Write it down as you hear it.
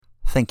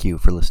Thank you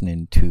for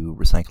listening to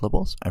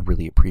Recyclables. I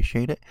really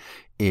appreciate it.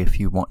 If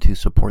you want to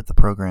support the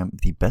program,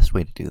 the best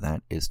way to do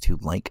that is to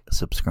like,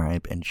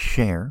 subscribe, and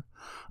share.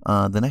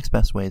 The next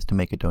best way is to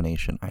make a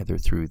donation either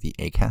through the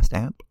Acast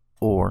app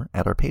or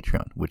at our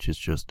Patreon, which is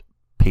just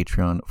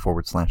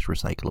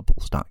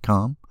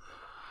patreon.com/recyclables.com.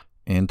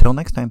 Until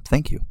next time,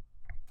 thank you.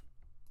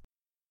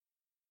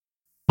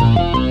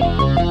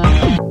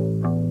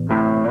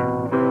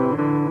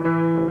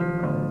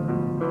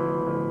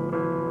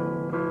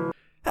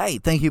 Hey,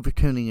 thank you for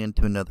tuning in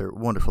to another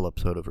wonderful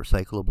episode of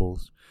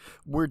Recyclables.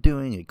 We're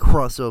doing a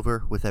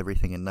crossover with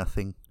Everything and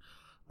Nothing.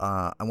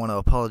 I want to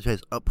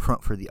apologize up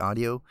front for the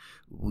audio.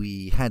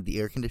 We had the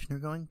air conditioner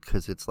going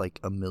because it's like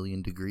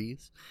 1,000,000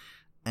 degrees.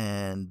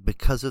 And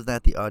because of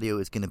that, the audio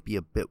is going to be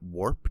a bit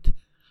warped.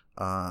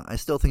 I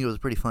still think it was a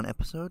pretty fun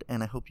episode,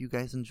 and I hope you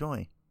guys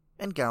enjoy.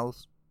 And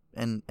gals,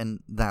 and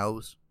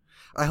thous.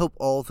 I hope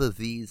all the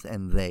these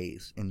and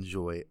theys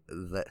enjoy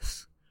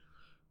this.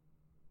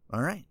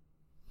 All right.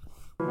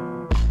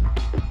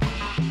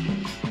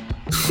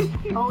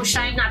 Oh,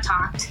 should I have not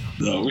talked?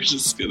 No, we're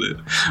just gonna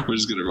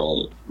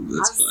roll.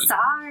 That's I'm fine.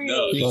 sorry.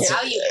 No,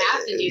 now you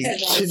have to do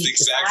something. It's the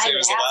exact same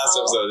as the last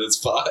episode. It's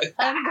fine.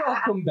 And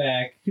welcome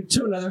back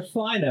to another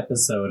fine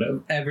episode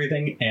of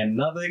Everything and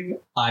Nothing.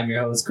 I'm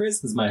your host, Chris.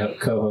 This is my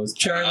co-host,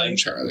 Charlie. I'm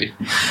Charlie.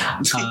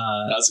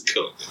 How's it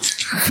going?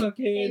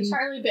 Fucking And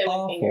Charlie bit my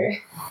awful. finger.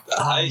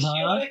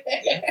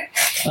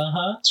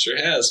 Sure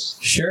has.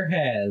 Sure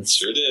has.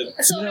 Sure did.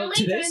 So You know, how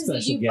many today's times did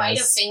you special bite a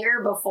guest- finger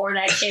before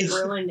that kid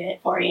ruined it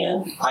for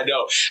you? I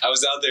know. I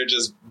was out there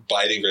just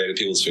biting random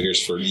people's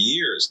fingers for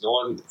years. No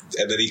one,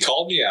 and then he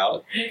called me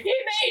out. He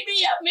made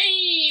me a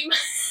meme.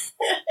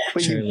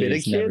 Wait, you bit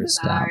a Charlie's never kid?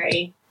 stopped.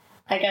 Sorry.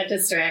 I got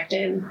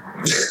distracted.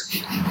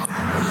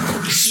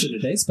 So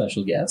today's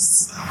special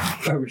guests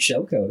are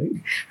Rochelle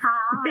Cody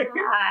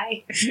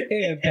Hi.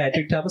 and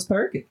Patrick Thomas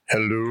Perkins.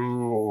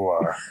 Hello.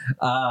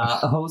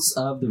 Hosts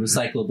of the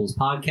Recyclables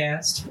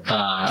podcast,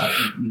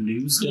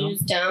 News Dump, News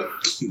dump.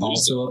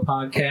 also a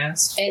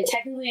podcast. And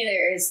technically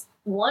there is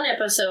one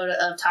episode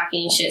of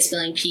Talking Shit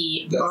Spilling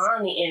Pee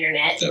on the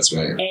internet. That's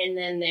right. And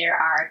then there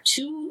are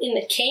 2 in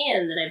the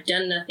can that I've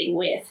done nothing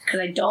with because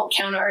I don't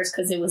count ours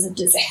because it was a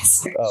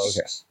disaster. Oh,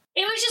 okay.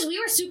 It was just, we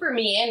were super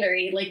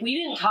meandery. Like, we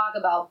didn't talk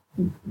about,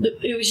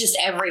 it was just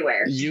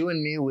everywhere. You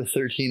and me with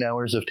 13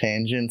 hours of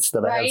tangents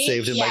that I have Right?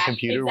 saved in my Yeah,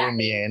 computer will exactly.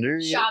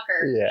 meander.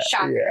 Shocker. Yeah,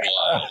 Shocker. yeah.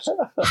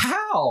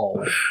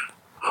 How?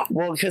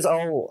 Well, because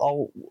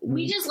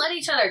We just let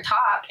each other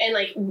talk. And,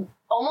 like,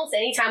 almost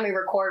anytime we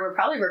record, we're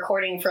probably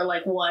recording for,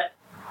 like, what?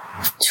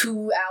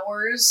 2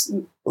 hours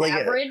like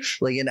average?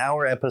 like an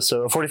hour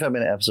episode, a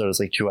 45-minute episode is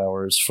like 2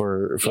 hours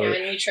for Yeah,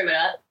 and we trim it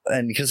up.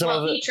 and because some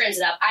Well, of he it trims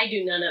it up. I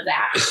do none of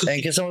that. and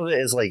because some of it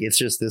is like it's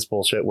just this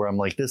bullshit where I'm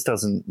like, this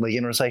doesn't, like,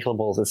 in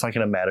Recyclables it's not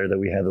going to matter that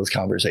we had those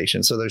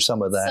conversations, so there's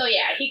some of that. So,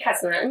 yeah, he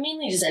cuts them out.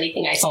 Mainly just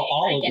anything I say. So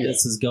all I of get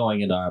this it. is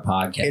going into our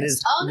podcast. It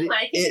is. Oh, no,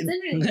 I think it's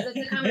interesting because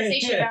it's a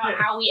conversation about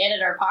how we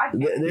edit our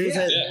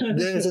podcast.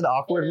 There's an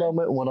awkward Yeah.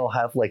 moment when I'll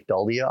have like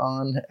Dahlia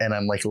on and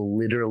I'm like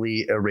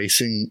literally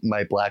erasing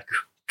my black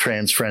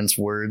trans friend's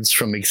words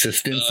from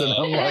existence, and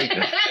I'm like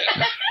a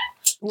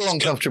little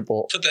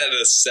uncomfortable. Put that in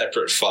a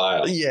separate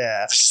file.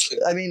 Yeah,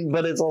 I mean,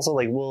 but it's also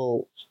like,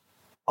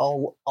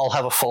 I'll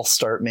have a false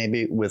start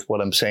maybe with what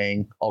I'm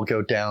saying. I'll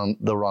go down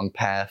the wrong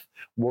path.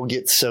 We'll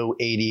get so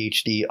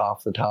ADHD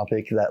off the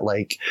topic that,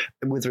 like,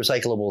 with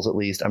Recyclables at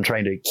least, I'm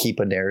trying to keep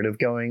a narrative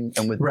going,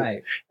 and with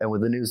right. and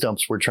with the news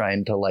dumps, we're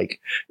trying to like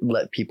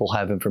let people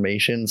have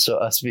information. So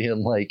us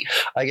being like,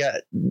 I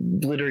got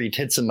glittery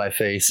tits in my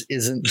face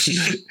isn't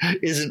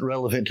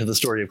relevant to the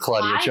story of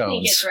Claudia I think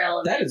Jones. it's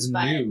relevant. That is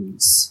but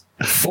news.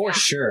 For Yeah.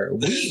 sure.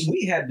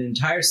 We had an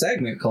entire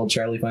segment called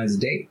Charlie Finds a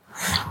Date.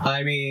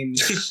 I mean,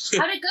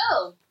 How'd it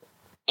go?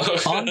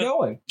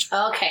 ongoing.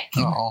 Okay.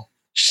 Oh,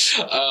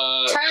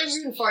 Charlie's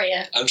rooting for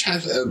you. I'm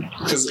trying to,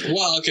 because,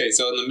 well, okay,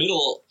 so in the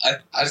middle, I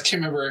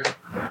can't remember.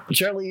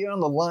 Charlie, you're on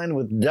the line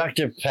with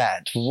Dr.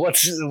 Pat.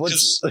 What's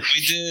Because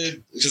we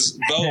did, because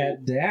Bo,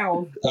 Head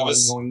down. I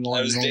was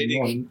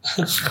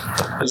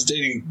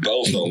dating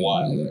Bo for a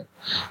while there,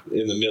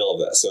 in the middle of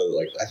that. So,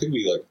 like, I think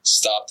we, like,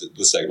 stopped at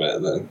the segment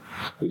and then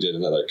we did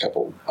another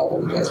couple of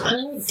them. I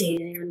don't date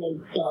anyone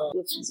named Bo.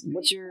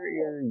 what's your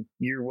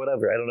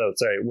whatever? I don't know.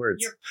 Sorry,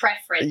 words. Your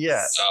preference.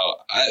 Yeah. So,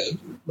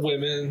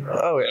 women,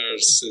 Oh, yeah. or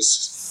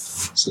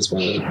cis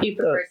women, You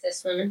prefer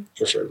cis women.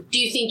 prefer. Do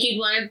you think you'd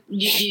want to? Do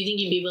you think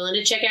you'd be willing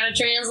to check out a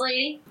trans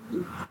lady?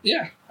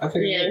 Yeah, I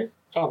think Yeah.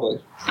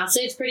 probably. I'll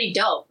say it's pretty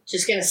dope.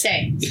 Just gonna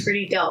say it's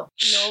pretty dope.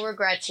 No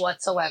regrets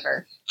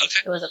whatsoever.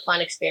 Okay. It was a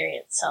fun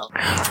experience. So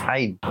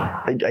I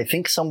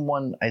think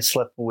someone I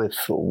slept with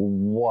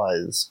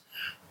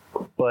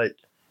but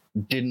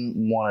didn't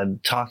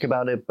want to talk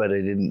about it, but I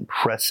didn't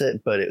press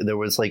it. But there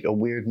was like a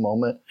weird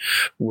moment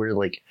where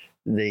like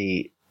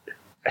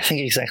I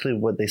think exactly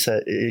what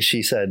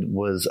she said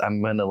was,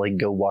 I'm going to like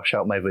go wash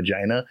out my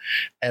vagina.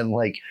 And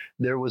like,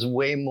 there was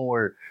way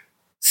more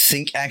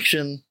sink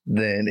action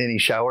than any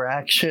shower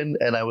action,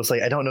 and I was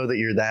like, I don't know that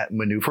you're that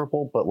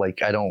maneuverable, but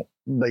like I don't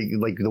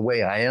like the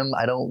way I am,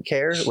 I don't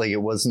care. Like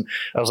it wasn't,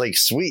 I was like,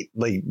 sweet,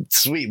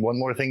 one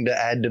more thing to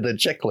add to the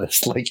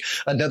checklist, like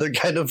another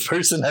kind of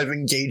person I've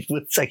engaged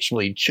with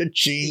sexually.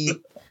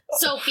 Cha-ching.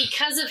 So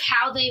because of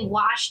how they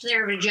washed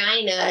their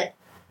vagina,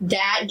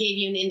 that gave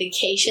you an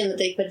indication that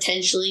they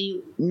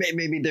potentially...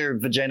 Maybe their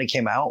vagina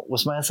came out,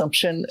 was my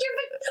assumption.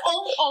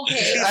 Oh,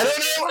 okay. I don't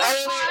know.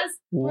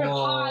 We're gonna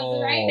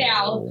pause right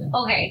now.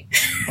 Okay.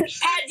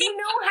 Pat, do you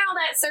know how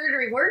that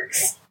surgery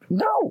works?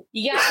 No.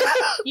 You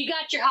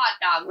got your hot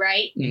dog,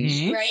 right?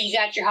 Mm-hmm. Right? You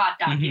got your hot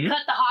dog. Mm-hmm. You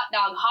cut the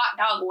hot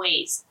dog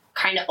ways.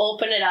 Kind of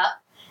open it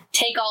up.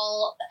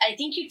 I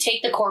think you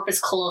take the corpus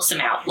callosum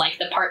out, like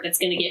the part that's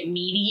going to get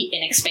meaty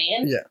and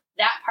expand. Yeah.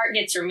 That part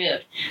gets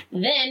removed.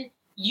 Then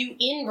you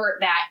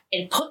invert that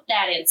and put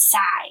that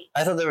inside.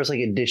 I thought there was like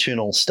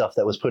additional stuff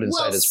that was put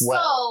inside as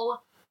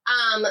well.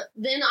 So,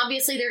 then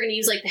obviously they're going to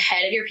use like the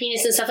head of your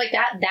penis and stuff like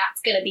that.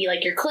 That's going to be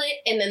like your clit,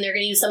 and then they're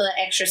going to use some of that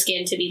extra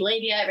skin to be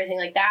labia, everything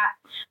like that.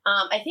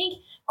 I think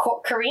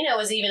Karina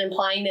was even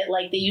implying that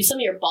like they use some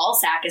of your ball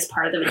sack as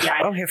part of the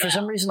vagina. Okay, for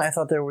some reason I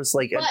thought there was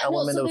like an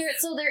element of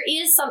so there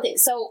is something.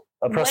 So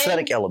a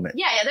prosthetic element.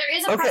 Yeah, there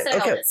is a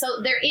prosthetic element.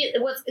 So there is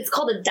it's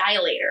called a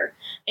dilator,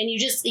 and you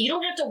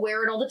don't have to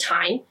wear it all the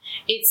time.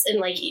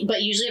 But you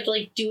usually have to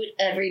like do it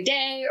every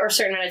day or a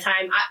certain amount of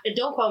time.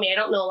 Don't quote me, I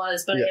don't know a lot of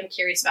this, but I am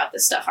curious about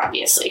this stuff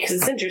obviously because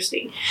it's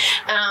interesting.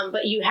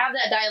 But you have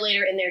that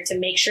dilator in there to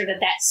make sure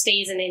that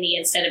stays an innie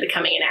instead of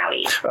becoming an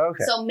outie.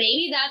 Okay. So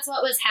maybe that's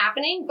what was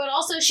happening, but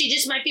also she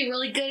just might be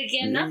really good at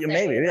getting up there.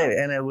 Maybe.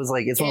 And it was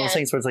like it's one of those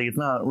things where it's like it's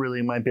not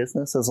really my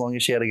business as long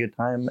as she had a good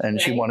time and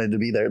she wanted to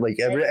be there. Like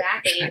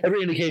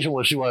every indication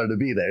was she wanted to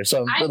be there.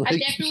 So I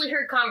definitely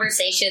heard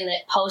conversation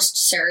that post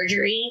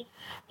surgery,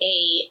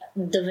 the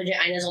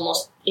vagina is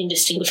almost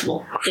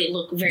indistinguishable. They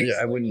look very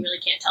similar. You really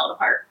can't tell it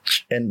apart.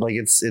 And like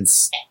it's. Do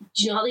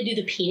you know how they do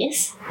the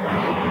penis?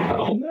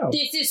 Oh no!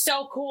 This is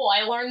so cool.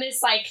 I learned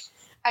this like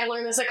 3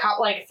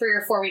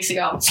 or 4 weeks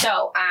ago.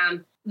 So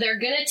they're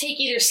gonna take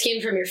either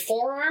skin from your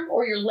forearm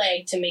or your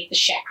leg to make the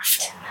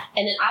shaft,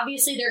 and then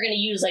obviously they're gonna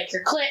use like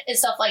your clit and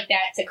stuff like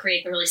that to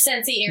create the really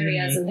sensy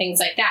areas and things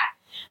like that.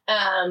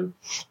 And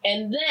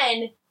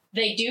then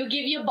they do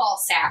give you a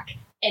ball sack,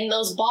 and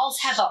those balls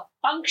have a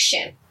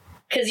function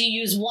because you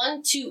use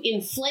one to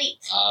inflate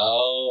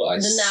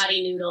the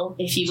naughty noodle,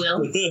 if you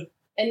will,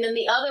 and then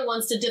the other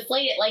one's to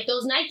deflate it, like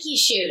those Nike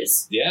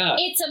shoes. Yeah,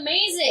 it's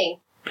amazing.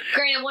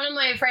 Granted, one of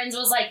my friends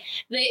was like,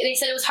 they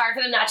said it was hard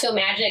for them not to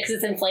imagine it because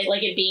it's inflated,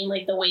 like it being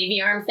like the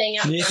wavy arm thing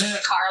out in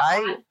the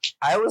car.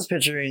 I was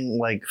picturing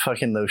like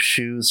fucking those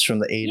shoes from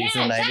the 80s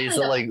and 90s.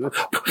 So like,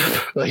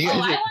 I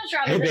watched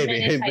Robin Hood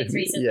Men in Tights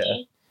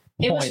recently.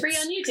 Yeah. It was free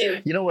on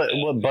YouTube. You know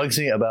what bugs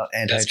me about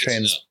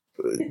anti-trans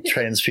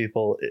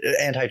people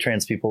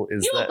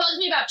is what bugs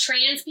me about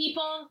trans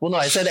people? Well, no,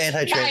 I said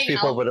anti-trans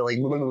people, but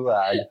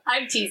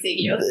I'm teasing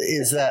you.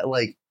 Is that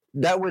like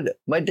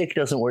my dick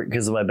doesn't work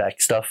because of my back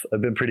stuff. I've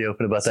been pretty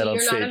open about that on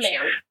stage. You're not a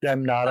man.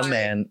 I'm not a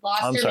man.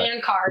 Lost your man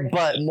card.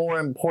 But more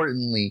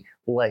importantly,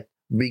 like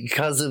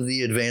because of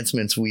the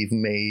advancements we've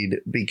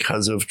made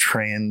because of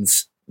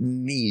trans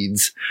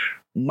needs,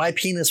 my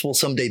penis will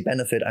someday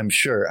benefit, I'm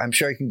sure. I'm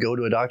sure I can go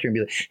to a doctor and be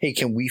like, hey,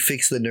 can we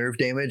fix the nerve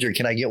damage, or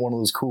can I get one of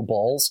those cool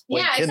balls?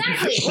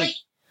 Exactly.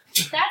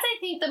 That's, I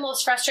think, the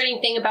most frustrating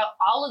thing about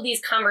all of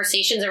these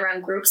conversations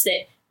around groups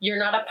that you're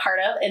not a part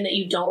of and that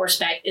you don't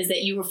respect is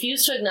that you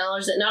refuse to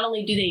acknowledge that not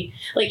only do they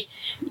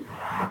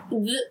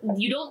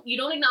you don't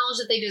acknowledge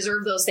that they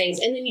deserve those things,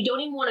 and then you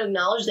don't even want to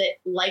acknowledge that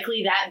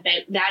likely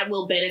that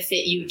will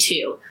benefit you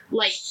too.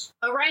 Like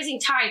a rising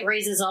tide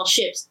raises all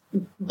ships,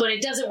 but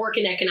it doesn't work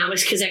in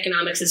economics because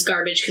economics is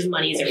garbage because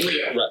money isn't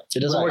real. Right. It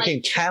doesn't work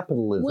in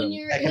capitalism. When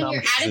you're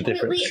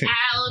adequately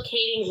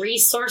allocating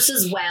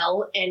resources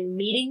well and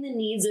meeting the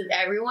needs of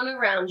everyone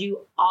around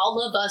you,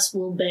 all of us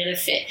will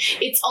benefit.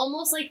 It's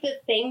almost like the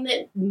thing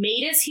that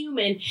made us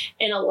human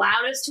and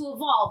allowed us to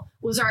evolve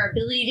was our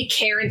ability to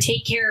care and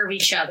take care of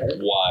each other.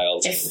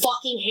 Wild. I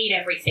fucking hate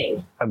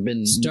everything.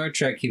 Star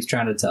Trek keeps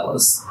trying to tell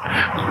us.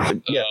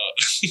 Yeah.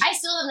 I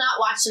still have not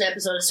watched an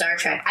episode of Star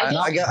Trek.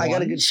 I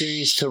got a good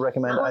series to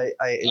recommend.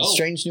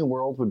 Strange New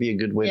World would be a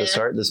good way to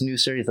start. This new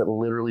series that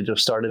literally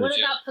just started. What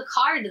about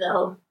Picard,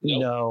 though?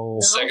 No.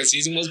 Second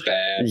season was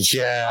bad.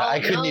 Yeah, I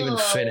couldn't even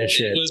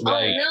finish it. It was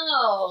bad.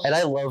 No. And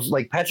I love,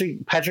 like,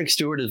 Patrick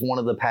Stewart is one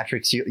of the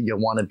Patricks you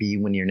want to be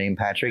when you're named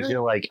Patrick.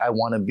 You're like, I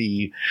want to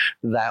be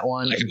that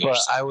one. But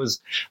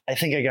I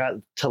think I got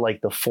to like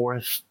the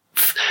fourth.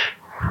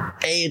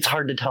 It's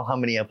hard to tell how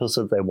many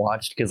episodes I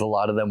watched because a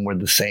lot of them were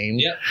the same.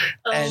 Yeah.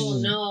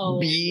 And no.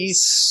 B,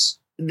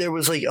 there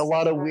was like a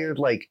lot of weird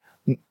like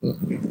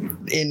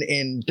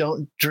in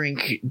Don't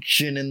Drink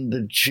Gin in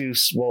the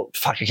Juice. Well,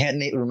 fuck, I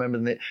can't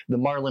remember the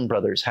Marlon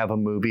Brothers have a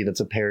movie that's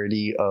a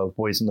parody of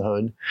Boys in the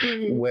Hood,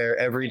 where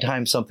every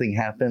time something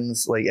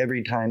happens, like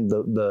every time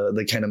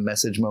the kind of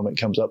message moment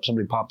comes up,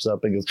 somebody pops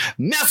up and goes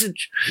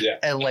message,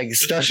 and like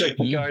Star Trek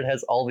Picard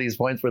has all these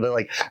points where they're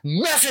like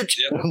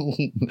message,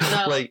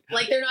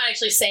 like they're not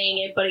actually saying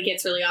it, but it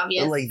gets really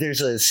obvious. Like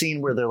there's a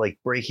scene where they're like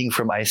breaking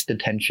from ICE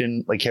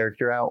detention, like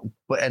character out,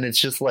 and it's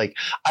just like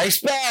ice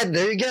bad.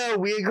 There you go.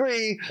 We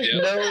agree.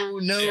 Yep.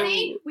 No.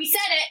 See, we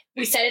said it.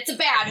 We said it's a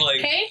bad. Like,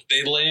 okay.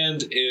 They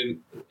land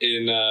in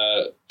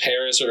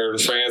Paris or in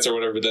France or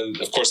whatever, but then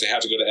of course they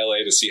have to go to LA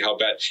to see how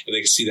bad, and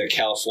they can see that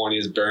California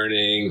is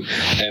burning,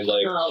 and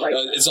like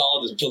it's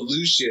all this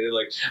pollution, and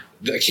like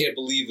I can't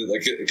believe it,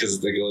 like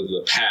because they go into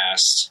the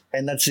past.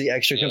 And that's the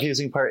extra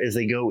confusing part is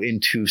they go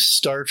into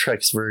Star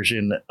Trek's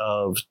version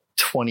of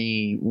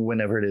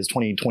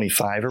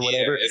 2025 or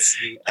whatever.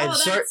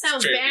 That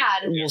sounds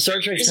bad. Well,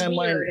 Star Trek's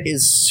timeline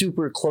is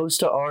super close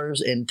to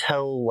ours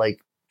until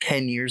like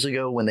 10 years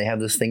ago when they have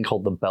this thing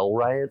called the Bell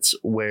Riots,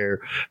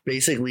 where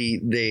basically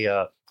they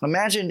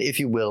imagine, if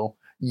you will,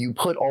 you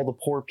put all the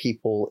poor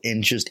people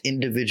in just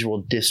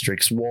individual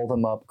districts, wall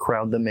them up,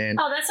 crowd them in.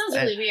 Oh, that sounds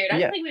really weird. I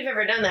don't think we've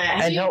ever done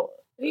that. Have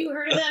you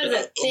heard of that as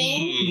a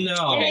thing? No.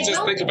 I mean,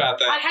 just think about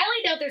that. I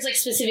highly doubt there's like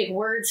specific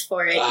words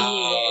for it.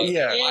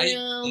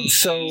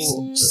 So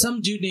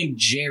some dude named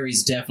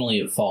Jerry's definitely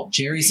at fault.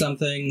 Jerry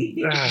something.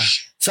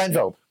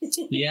 Seinfeld.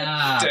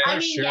 Yeah, I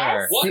mean, sure.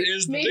 yes, what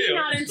is the maybe deal?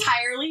 Not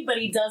entirely, but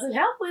he doesn't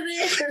help with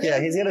it. Yeah,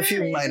 he's got a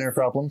few minor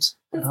problems.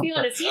 Let's be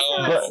honest, he's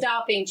not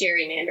stopping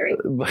gerrymandering.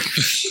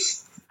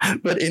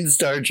 But in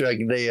Star Trek,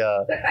 they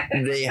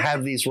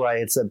have these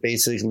riots that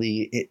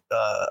basically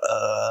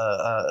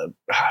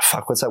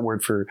what's that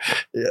word for?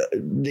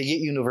 They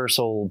get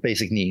universal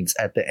basic needs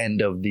at the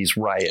end of these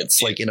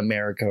riots, like in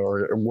America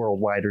or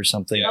worldwide or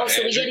something. Yeah,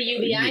 so we get a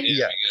UBI.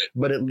 Yeah,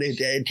 but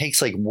it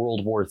takes like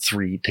World War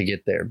III to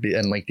get there,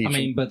 and like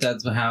but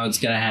that's how it's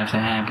gonna have to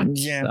happen.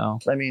 Yeah, so.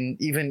 I mean,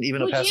 even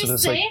a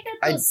pacifist. Would you say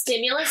that those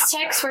stimulus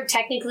checks were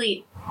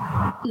technically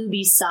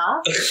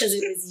Ubisoft because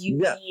it was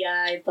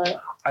UBI,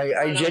 but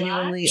I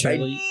genuinely.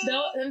 No,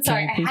 I'm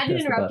sorry. I had to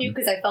interrupt you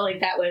because I felt like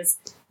that was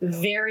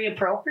very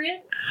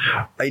appropriate.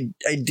 I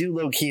do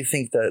low key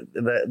think that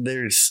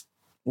there's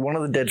one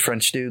of the dead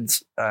French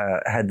dudes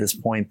had this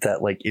point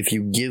that like if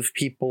you give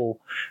people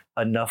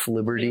enough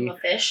liberty, give them a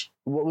fish.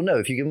 Well, no,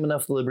 if you give them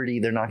enough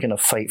liberty, they're not going to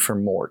fight for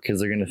more because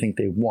they're going to think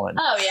they won.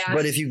 Oh yeah.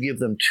 But if you give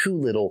them too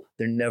little,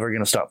 they're never going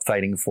to stop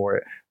fighting for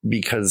it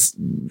because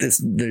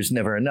there's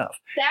never enough.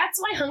 That's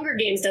why Hunger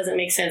Games doesn't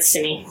make sense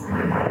to me.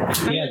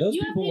 Yeah, those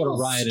people would have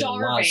rioted a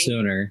lot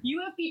sooner.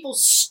 You have people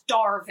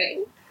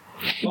starving.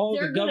 Oh,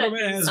 the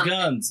government has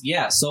guns.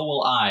 Yeah, so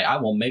will I. I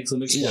will make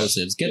some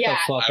explosives. Get the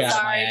fuck out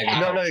of my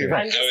agriculture. No, you're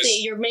right. I'm just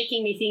saying, you're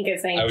making me think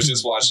of things. I was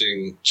just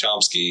watching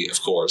Chomsky,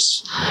 of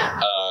course.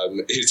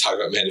 He was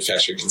talking about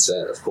manufacturing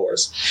consent, of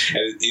course.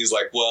 And he's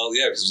like, well,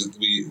 yeah, because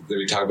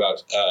we talk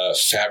about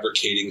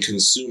fabricating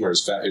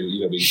consumers.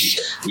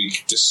 We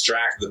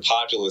distract the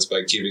populace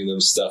by giving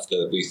them stuff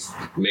that we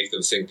make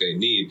them think they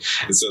need.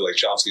 And so, like,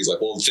 Chomsky's like,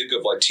 well, think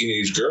of, like,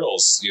 teenage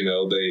girls. You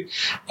know, they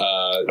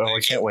I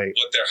can't wait.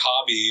 What their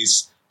hobbies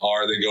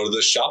are, they go to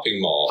the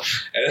shopping mall.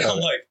 And I'm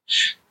like,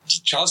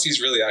 Chomsky's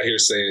really out here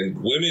saying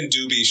women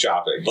do be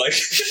shopping. Like,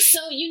 so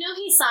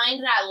he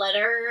signed that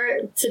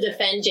letter to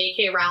defend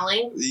J.K.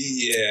 Rowling.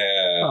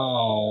 Yeah.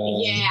 Oh.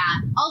 Yeah.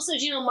 Also,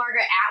 do you know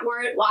Margaret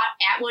Atwood?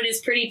 Atwood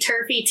is pretty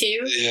turfy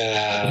too.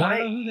 Yeah. I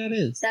don't know who that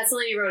is. That's the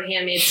lady who wrote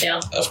 *Handmaid's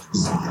Tale*.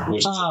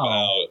 Which is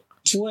about.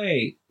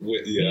 Wait.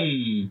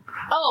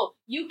 Oh,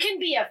 you can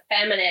be a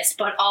feminist,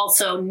 but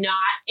also not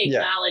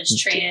acknowledge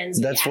trans.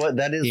 That is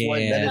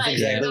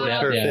exactly what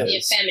her is. Be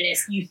a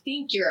feminist. You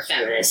think you're a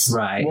feminist,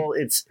 right? Well,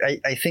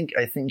 I think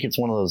it's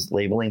one of those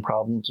labeling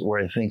problems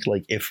where I think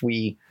like if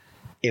we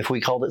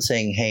called it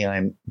saying, hey,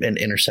 I'm an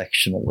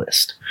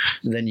intersectionalist,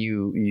 then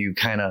you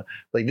kind of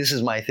like, this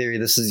is my theory.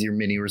 This is your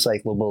mini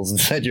recyclables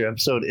inside your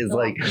episode is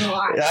God.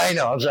 I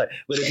know, I'm sorry.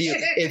 But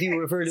if you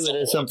refer to it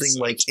as something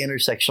like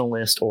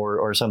intersectionalist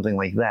or something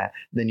like that,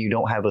 then you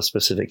don't have a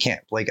specific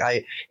camp. Like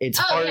it's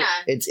hard. Yeah.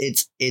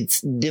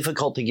 It's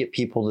difficult to get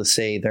people to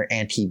say they're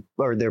anti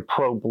or they're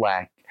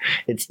pro-black.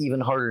 It's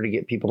even harder to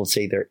get people to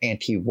say they're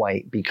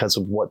anti-white because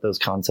of what those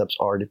concepts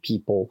are to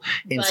people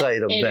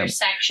inside of them.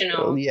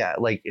 Intersectional. Yeah,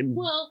 like and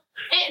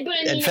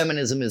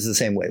feminism is the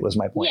same way. Was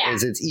my point? Yeah.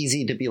 Is it's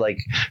easy to be like,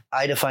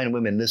 I define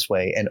women this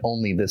way and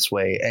only this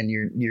way, and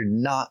you're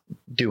not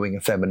doing a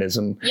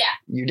feminism. Yeah,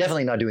 you're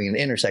definitely not doing an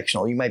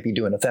intersectional. You might be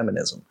doing a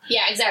feminism.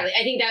 Yeah, exactly.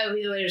 I think that would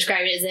be the way to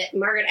describe it. Is that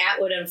Margaret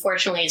Atwood,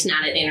 unfortunately, is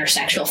not an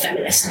intersectional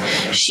feminist.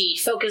 She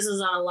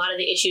focuses on a lot of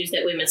the issues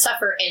that women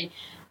suffer and.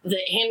 The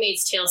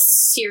Handmaid's Tale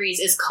series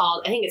is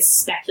called, I think it's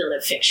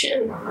speculative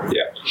fiction.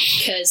 Yeah.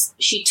 Because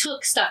she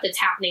took stuff that's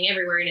happening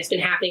everywhere and it's been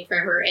happening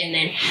forever and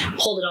then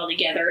pulled it all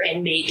together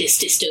and made this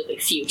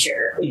dystopic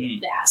future with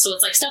that. So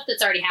it's like stuff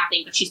that's already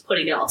happening, but she's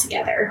putting it all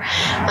together.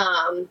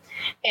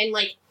 And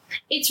like,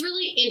 it's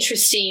really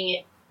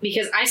interesting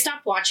because I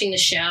stopped watching the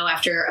show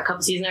after a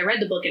couple seasons. I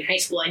read the book in high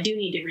school. I do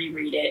need to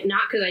reread it.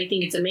 Not because I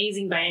think it's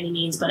amazing by any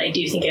means, but I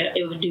do think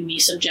it would do me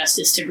some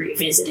justice to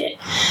revisit it.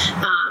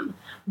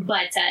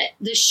 But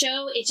the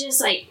show, it just,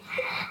 like,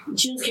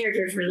 June's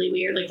character is really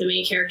weird, like, the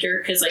main character,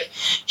 because, like,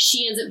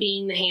 she ends up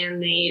being the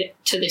handmaid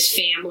to this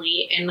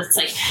family, and it's,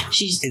 like,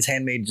 she's... Is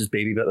handmaid just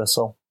baby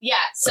vessel? Yeah,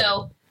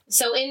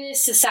 so in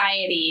this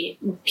society,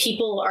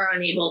 people are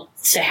unable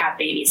to have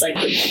babies. Like,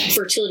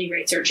 fertility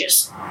rates are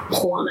just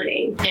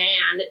plummeting.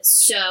 And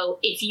so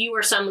if you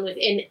are someone with...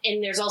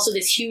 And there's also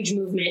this huge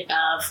movement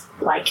of,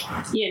 like,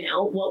 you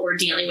know, what we're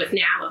dealing with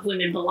now, of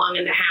women belong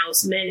in the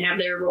house, men have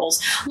their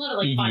roles. A lot of,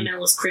 like,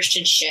 fundamentalist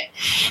Christian shit.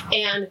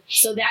 And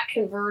so that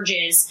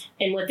converges,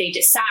 and what they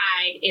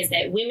decide is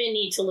that women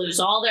need to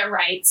lose all their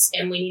rights,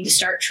 and we need to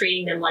start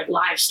treating them like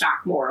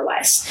livestock, more or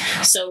less.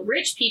 So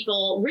rich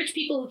people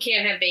who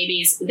can't have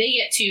babies, they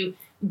get to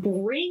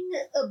bring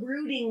a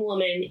brooding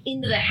woman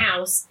into the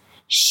house.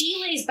 She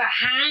lays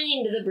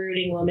behind the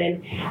brooding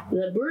woman.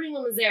 The brooding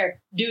woman's there.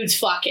 Dude's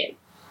fucking.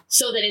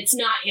 So that it's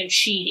not him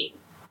cheating.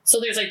 So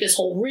there's, like, this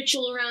whole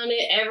ritual around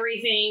it,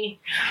 everything.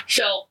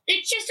 So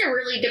it's just a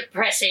really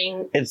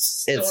depressing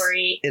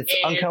story. It's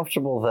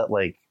uncomfortable that,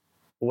 like,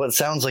 what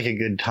sounds like a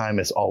good time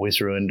is always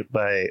ruined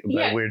by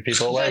weird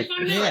people. Like,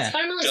 fundamentalists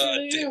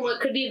ruining what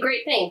could be a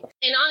great thing.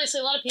 And honestly,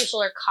 a lot of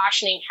people are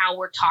cautioning how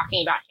we're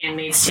talking about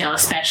Handmaid's Tale,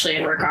 especially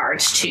in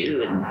regards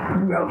to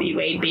Roe v.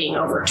 Wade being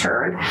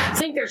overturned. I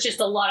think there's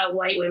just a lot of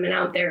white women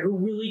out there who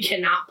really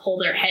cannot pull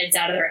their heads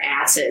out of their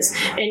asses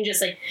and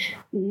just, like,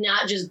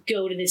 not just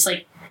go to this,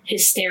 like,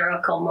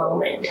 hysterical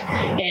moment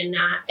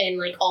and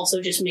like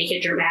also just make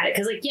it dramatic.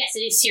 Because, like, yes,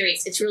 it is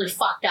serious. It's really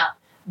fucked up.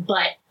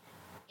 But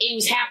it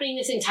was happening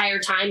this entire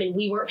time, and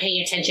we weren't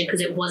paying attention because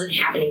it wasn't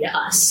happening to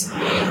us.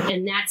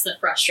 And that's the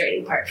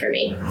frustrating part for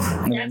me.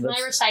 That's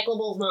my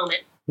recyclables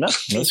moment. No,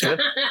 that's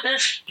good.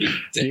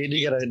 do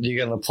you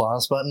get an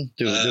applause button?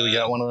 Do we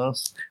got one of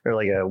those? Or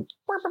like a...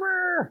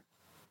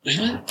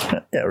 Yeah,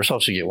 we're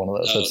supposed to get one of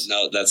those.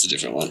 No, that's a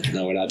different one.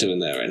 No, we're not doing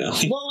that right now.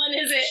 What one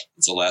is it?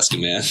 It's Alaska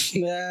Man.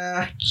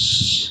 Nah.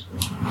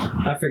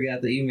 I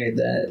forgot that you made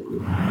that.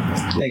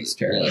 Thanks,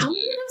 Charlie. How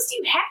many of those do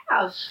you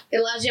have? It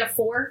allows you to have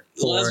 4?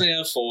 It allows me to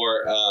have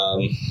 4.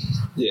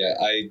 Yeah,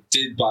 I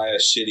did buy a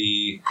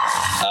shitty,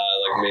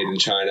 like, made in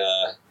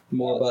China...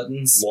 More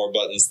buttons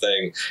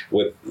thing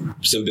with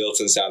some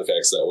built-in sound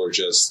effects that were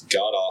just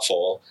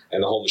god-awful,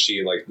 and the whole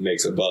machine, like,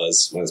 makes a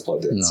buzz when it's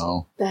plugged in. No.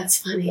 So that's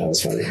funny. That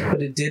was funny.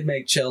 But it did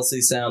make Chelsea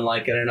sound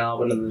like an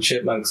Alvin and the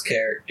Chipmunks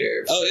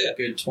character for a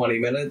good 20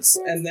 minutes,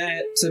 and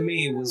that, to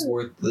me, was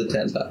worth the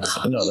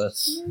 $10. No,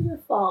 that's...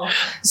 Beautiful.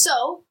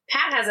 So,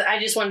 Pat has it. I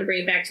just wanted to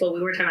bring it back to what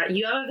we were talking about.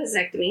 You have a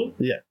vasectomy.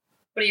 Yeah.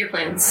 What are your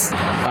plans?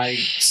 I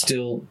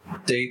still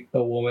date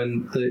a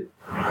woman that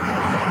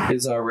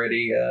is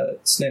already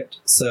snipped,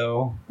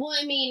 so... Well,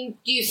 I mean,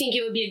 do you think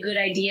it would be a good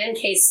idea in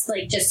case,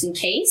 like, just in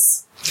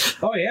case?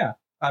 Oh, yeah.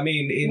 I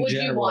mean, in would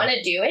general... Would you want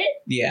to do it?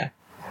 Yeah.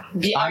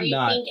 Are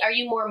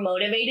you more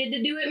motivated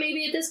to do it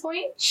maybe at this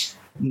point?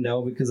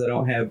 No, because I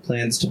don't have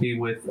plans to be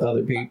with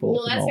other people.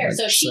 No, that's fair.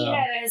 So she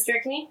had a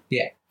hysterectomy?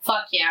 Yeah.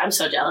 Fuck yeah, I'm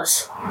so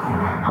jealous.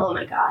 Oh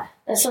my god.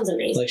 That sounds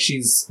amazing. Like,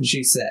 she's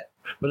set.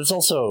 But it's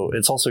also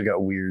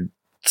got weird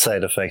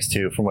side effects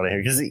too, from what I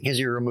hear, because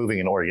you're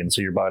removing an organ,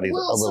 so your body's a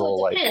little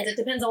like. It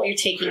depends on what you're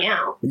taking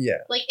out. Yeah.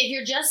 Like, if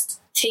you're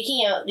just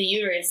taking out the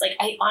uterus, like,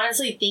 I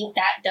honestly think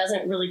that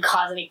doesn't really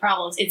cause any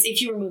problems. It's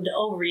if you remove the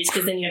ovaries,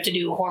 because then you have to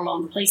do a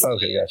hormone replacement.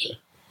 Okay, gotcha.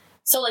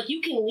 So, like, you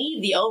can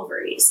leave the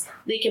ovaries.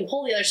 They can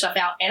pull the other stuff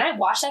out, and I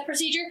watched that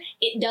procedure.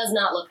 It does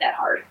not look that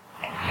hard.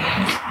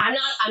 I'm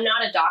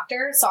not a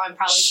doctor, so I'm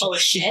probably full of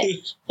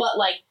shit. But,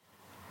 like,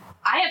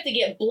 I have to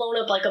get blown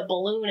up like a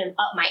balloon and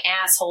up my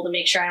asshole to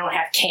make sure I don't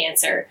have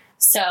cancer.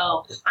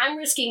 So I'm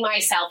risking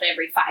myself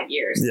every 5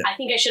 years. Yeah. I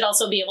think I should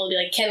also be able to be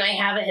like, can I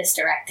have a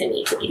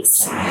hysterectomy,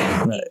 please?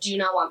 I do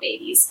not want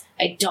babies.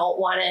 I don't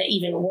want to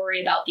even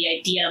worry about the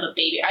idea of a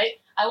baby.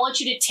 I want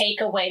you to take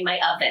away my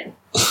oven.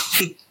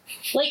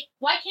 Like,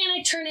 why can't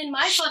I turn in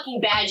my fucking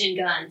badge and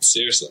gun?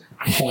 Seriously.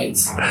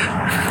 Points.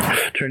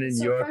 Turn in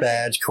your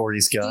badge,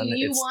 Corey's gun.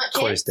 It's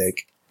Corey's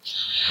dick.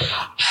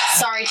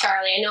 Sorry,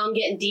 Charlie. I know I'm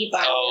getting deep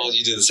on you.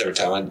 You do this every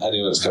time. I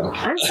knew it was coming.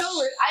 I'm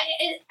so rude.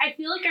 I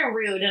feel like I'm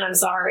rude, and I'm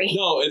sorry.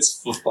 No,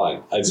 it's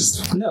fine.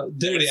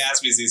 Nobody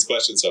asked me these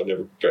questions, so I've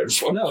never prepared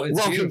for. No, it's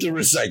welcome to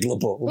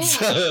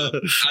Recyclables.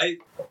 I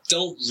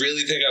don't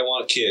really think I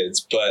want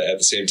kids, but at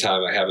the same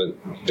time, I haven't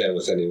been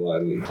with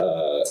anyone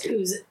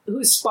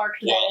who's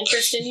sparked that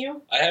interest in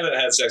you. I haven't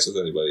had sex with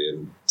anybody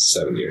in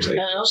 7 years. 8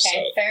 years. Okay,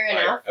 so, fair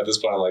enough. At this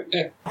point, I'm like,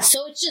 eh.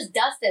 So it's just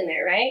dust in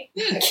there, right?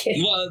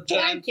 Well, but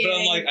I'm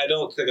like, I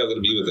don't think I'm going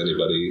to be with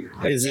anybody.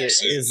 Is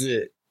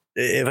it?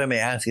 If I may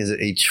ask, is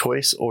it a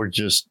choice or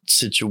just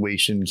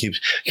situation keeps?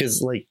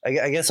 Because, like,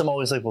 I guess I'm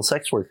always like, well,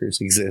 sex workers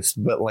exist,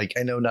 but, like,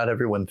 I know not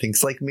everyone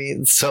thinks like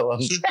me, so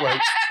I'm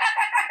like,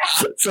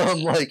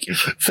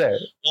 fair.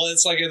 Well,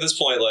 it's like at this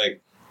point,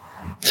 like,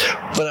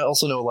 But I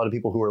also know a lot of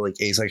people who are like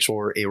asexual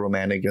or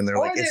aromantic, and they're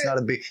Or like, it's not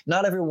a big.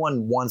 Not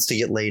everyone wants to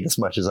get laid as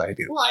much as I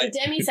do. Well, and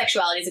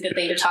demisexuality is a good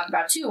thing to talk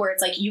about too, where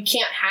it's like you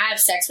can't have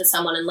sex with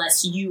someone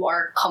unless you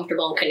are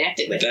comfortable and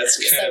connected with them.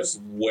 That's kind of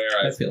where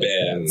I've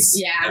been.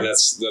 Yeah. And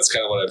that's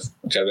kind of what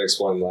I've kind of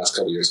explored in the last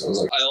couple of years. I was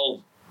like,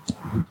 I'll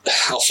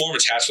form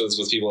attachments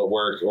with people at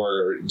work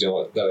or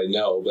that I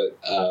know, but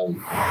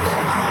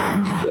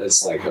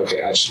it's like,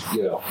 okay, I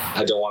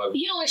don't want to.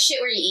 You don't want to shit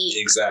where you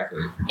eat.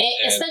 Exactly.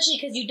 Especially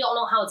because you don't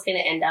know how it's going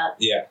to end up.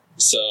 Yeah.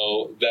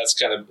 So that's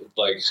kind of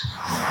like,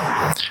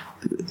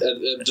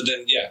 but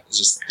then it's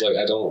just like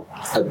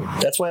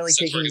that's why I like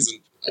taking.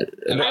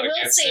 I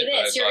will say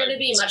this: you're going to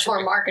be much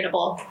more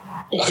marketable.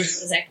 I'm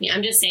just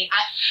saying.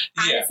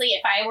 Honestly,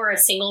 if I were a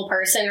single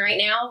person right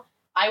now,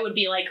 I would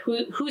be like,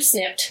 who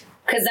snipped?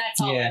 Because that's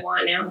all I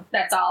want now.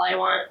 That's all I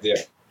want. Yeah.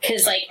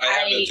 Because I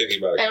have been thinking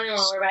about it. I don't even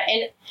want to worry about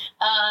it.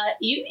 And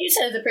you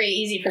said it's a pretty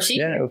easy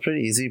procedure. Yeah, it was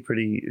pretty easy.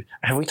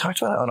 Have we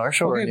talked about it on our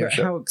show or on your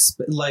show? How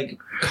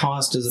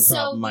cost is a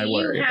problem? I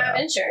worry about. So you have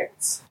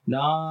insurance?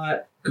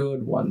 Not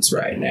good ones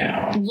right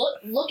now.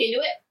 Look into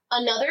it.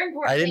 Another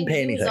important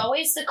thing to do is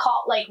always to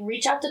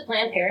reach out to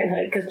Planned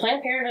Parenthood, because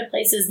Planned Parenthood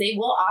places, they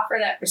will offer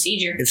that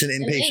procedure. It's an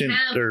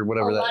inpatient or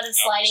whatever. A lot of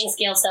sliding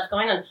scale stuff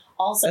going on.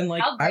 Also, and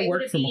I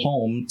work from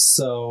home,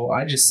 so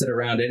I just sit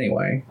around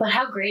anyway. But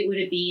how great would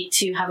it be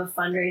to have a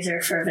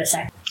fundraiser for a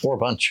vasectomy? Or a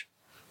bunch.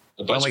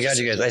 Oh my God,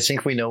 you guys! I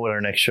think we know what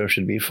our next show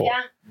should be for.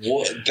 Yeah.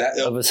 What?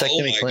 A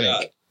vasectomy clinic.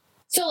 God.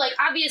 So,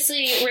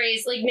 obviously,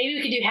 raise maybe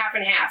we could do half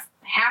and half.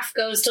 Half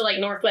goes to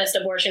Northwest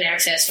Abortion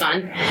Access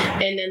Fund,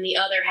 and then the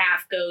other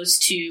half goes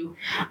to.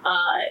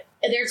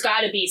 There's got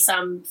to be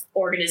some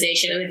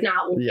organization, and if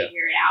not, we'll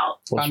figure it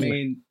out. I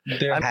mean,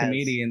 there are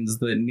comedians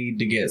that need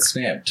to get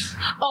snipped.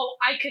 Oh,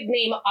 I could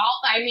name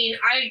all. I mean,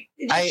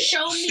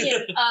 show me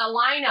a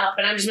lineup,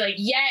 and I'm just like,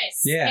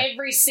 yes,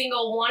 every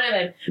single one of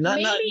them.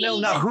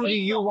 Not who do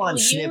you want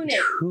snipped?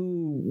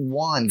 Who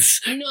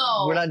wants?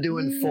 No, we're not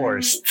doing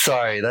forced.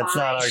 Sorry, that's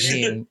not our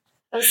team.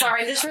 I'm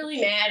sorry, I'm just really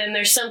mad, and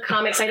there's some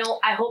comics I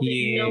hope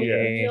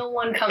that no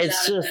one comes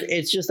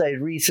It's just I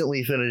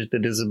recently finished the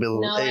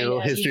disability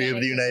history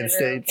of the United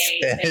States,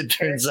 and it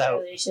turns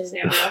out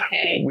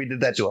we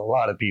did that to a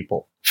lot of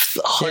people.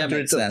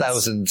 Hundreds of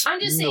thousands. I'm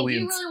just saying,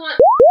 millions. you really want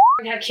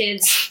to have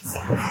kids?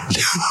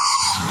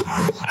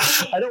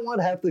 I don't want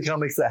half the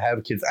comics that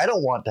have kids. I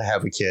don't want to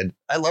have a kid.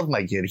 I love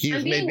my kid.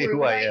 He's made me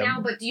who I am.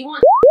 Now, but do you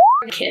want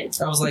kids?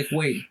 I was like,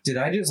 wait, did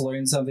I just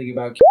learn something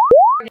about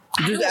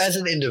just as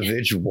an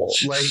individual,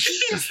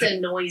 it just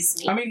annoys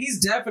me. I mean, he's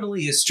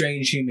definitely a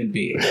strange human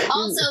being.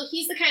 Also,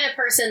 he's the kind of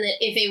person that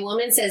if a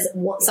woman says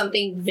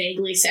something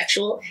vaguely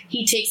sexual,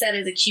 he takes that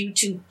as a cue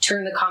to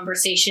turn the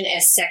conversation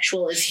as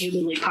sexual as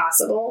humanly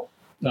possible.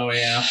 Oh,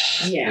 yeah.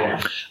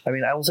 Yeah. I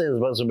mean, I will say this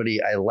about somebody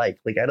I like.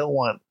 I don't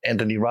want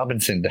Anthony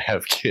Robinson to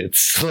have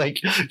kids.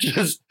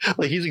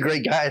 He's a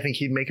great guy. I think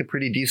he'd make a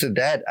pretty decent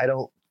dad. I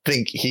don't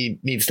think he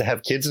needs to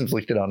have kids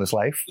inflicted on his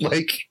life.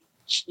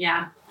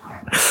 Yeah.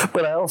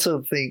 But I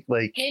also think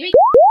maybe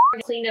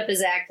cleaned up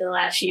his act in the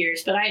last few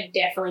years, but I've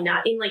definitely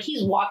not. And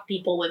he's walked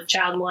people with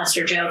child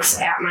molester jokes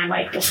at my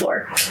mic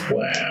before.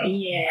 Wow.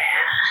 Yeah.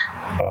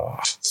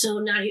 So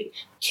now,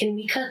 can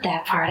we cut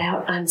that part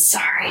out? I'm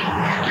sorry.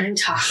 I'm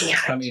talking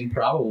out. I mean,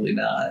 probably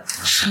not.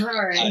 All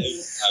right.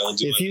 I will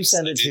do if you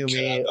send it to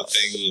me, or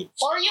can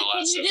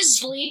you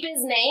just bleep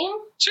his name?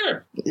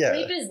 Sure. Yeah.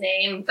 Bleep his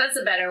name. That's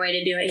a better way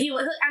to do it.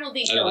 I don't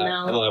think he'll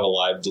know. I don't have a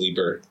live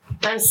bleeper.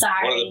 I'm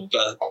sorry. One of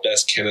the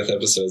best Kenneth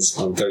episodes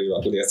on 30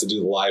 Rock when he has to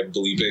do live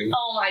bleeping.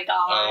 Oh my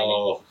God.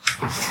 Oh.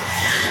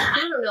 I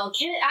don't know.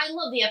 I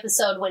love the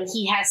episode when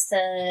he has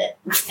to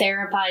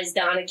therapize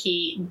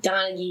Donaghy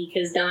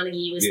because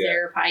Donaghy was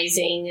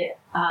therapizing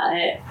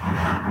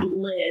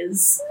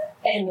Liz.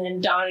 And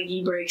then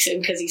Donaghy breaks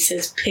him because he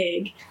says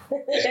pig.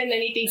 And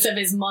then he thinks of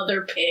his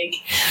mother pig.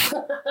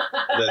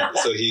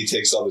 So he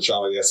takes all the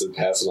trauma and he has to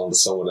pass it on to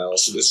someone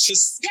else. And it's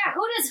just... Yeah,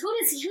 who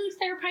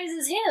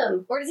therapizes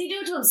him? Or does he do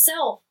it to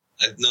himself?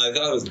 I thought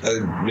it was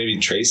maybe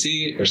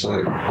Tracy or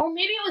something. Or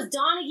maybe it was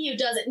Donaghy who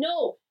does it.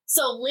 No.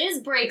 So Liz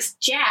breaks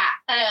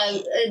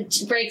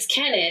breaks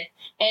Kenneth,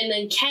 and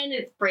then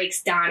Kenneth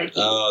breaks Donaghy.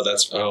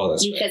 That's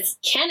because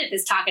Kenneth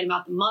is talking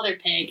about the mother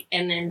pig,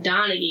 and then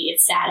Donaghy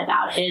is sad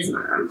about his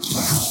mom.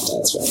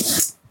 That's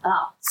right.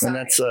 Oh, sorry. And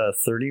that's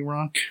 30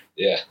 Rock?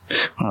 Yeah.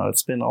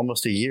 It's been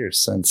almost a year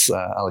since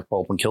Alec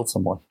Baldwin killed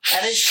someone.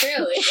 That is true.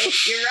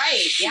 You're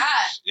right. Yeah.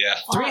 Yeah.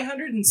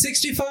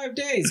 365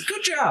 days.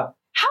 Good job.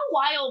 How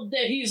wild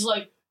that he's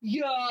like,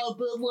 yeah,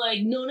 but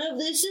none of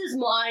this is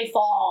my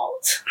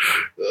fault.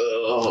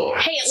 Oh,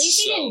 hey, at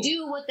least he didn't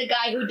do what the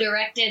guy who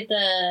directed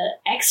the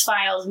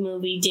X-Files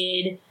movie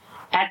did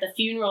at the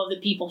funeral of the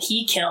people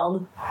he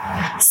killed.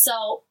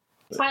 So,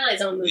 Twilight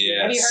Zone movie.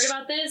 Yes. Have you heard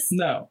about this?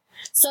 No.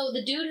 So,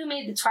 the dude who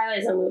made the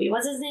Twilight Zone movie,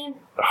 what's his name?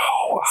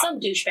 Some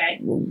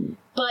douchebag.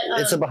 But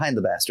it's a Behind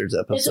the Bastards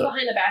episode. It's a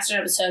Behind the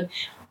Bastards episode.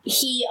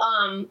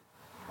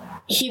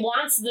 He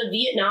wants the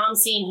Vietnam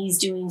scene he's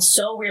doing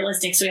so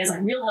realistic. So he has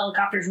real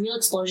helicopters, real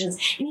explosions,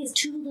 and he has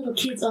two little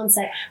kids on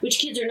set, which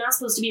kids are not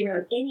supposed to be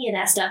around any of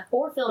that stuff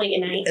or filming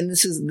at night. And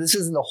this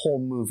isn't the whole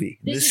movie.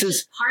 This is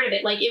just part of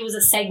it. Like, it was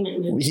a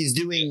segment movie. He's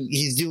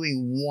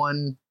doing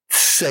one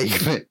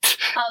segment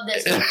of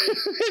this movie.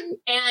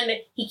 And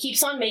he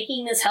keeps on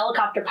making this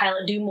helicopter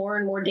pilot do more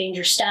and more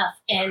dangerous stuff.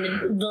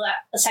 And the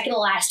second to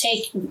last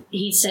take,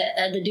 he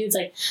said, the dude's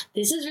like,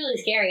 this is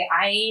really scary.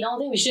 I don't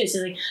think we should do this.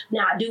 He's like,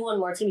 nah, do one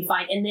more. It's going to be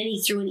fine. And then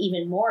he threw in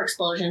even more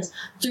explosions,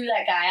 threw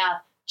that guy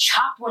off,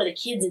 chopped one of the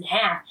kids in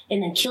half,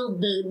 and then killed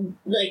the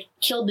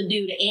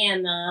dude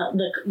and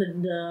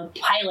the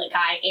pilot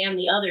guy and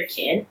the other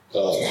kid.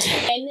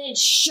 And then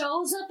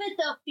shows up at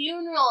the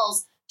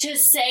funerals to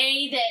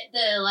say that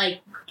the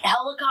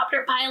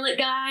helicopter pilot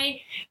guy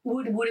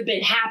would have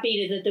been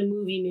happy that the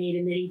movie made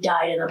and that he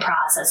died in the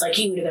process. Like,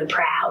 he would have been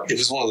proud. It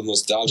was one of the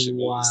most dog shit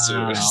movies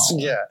too.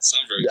 Yeah.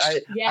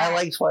 I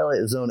like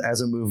Twilight Zone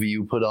as a movie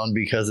you put on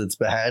because it's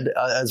bad,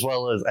 as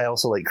well as I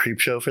also like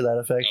Creepshow for that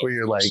effect, where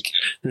you're like,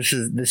 this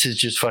is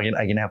just fucking,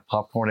 I can have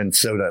popcorn and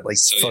soda. Like,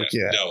 so, fuck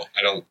yeah. No,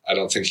 I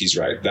don't think he's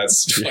right.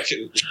 That's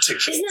fucking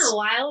ridiculous. Isn't that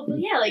wild? But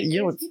yeah,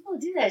 people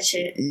do that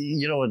shit.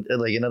 You know what,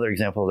 like, another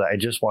example of that I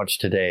just watched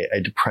today, I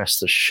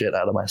depressed the shit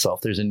out of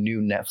myself. There's a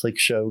new Netflix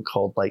show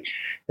called, like,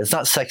 it's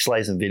not Sex,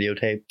 Lies, and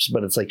Videotapes,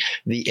 but it's like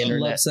the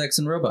internet. Love, Sex,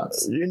 and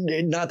Robots.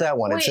 Not that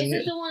one. Wait, is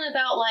it the one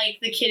about, like,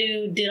 the kid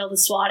who did all the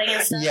swatting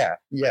and stuff?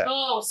 Yeah.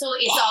 Oh, so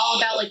it's all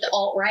about, like, the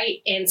alt-right,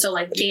 and so,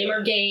 like,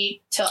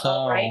 Gamergate to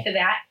alt-right to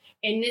that.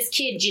 And this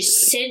kid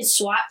just sends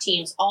SWAT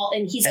teams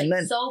and he's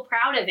so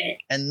proud of it.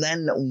 And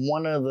then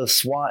one of the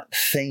SWAT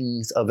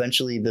things,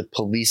 eventually the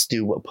police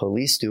do what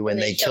police do, and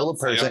they kill a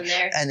person,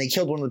 and they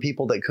killed one of the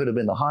people that could have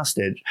been the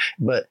hostage.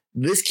 But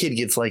this kid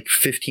gets like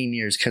 15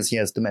 years because he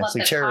has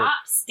domestic terror. The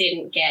cops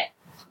didn't get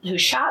who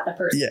shot the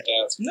person. Yeah.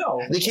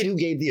 No. The kid who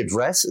gave the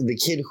address, the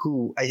kid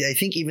who, I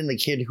think even the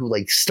kid who,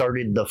 like,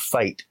 started the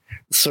fight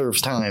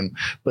serves time,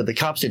 but the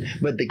cops did.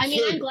 But the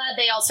kid, I'm glad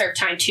they all served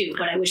time too,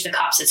 but I wish the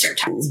cops had served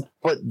time as well.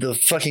 But the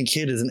fucking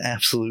kid is an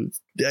absolute,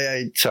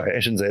 sorry, I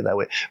shouldn't say it that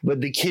way,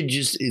 but the kid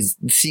just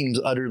seems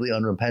utterly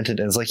unrepentant,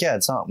 and it's like, yeah,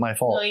 it's not my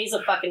fault. No, he's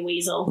a fucking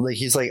weasel. Like,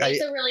 he's like,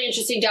 it's a really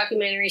interesting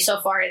documentary so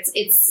far.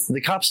 It's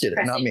the cops did it,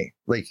 not me.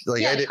 Like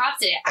yeah, I did, the cops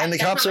did it. And the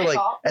cops are like,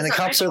 and the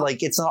cops are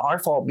like, it's not our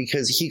fault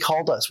because he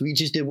called us. We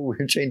just did what we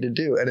were trained to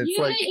do, and it's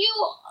like,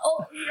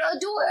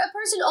 a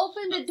person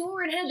opened the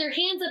door and had their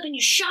hands up, and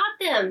you shot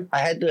them.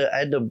 I put.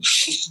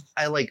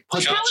 How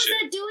is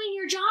that doing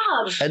your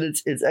job? And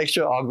it's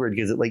extra awkward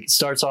because it like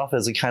starts off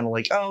as a kind of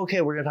like, oh,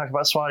 okay, we're gonna talk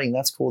about swatting.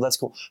 That's cool.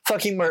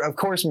 Fucking murder, of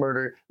course,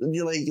 murder.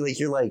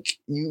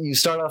 You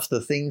start off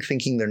the thing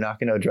thinking they're not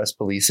gonna address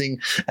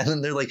policing, and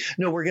then they're like,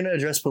 no, we're gonna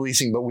address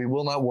policing, but we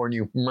will not warn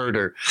you,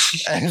 murder.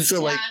 And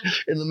so like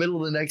in the middle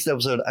of the next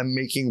episode, I'm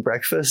making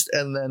breakfast,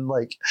 and then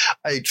like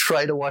I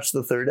try to watch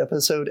the third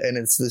episode, and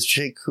it's this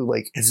chick who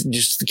like is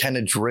just kind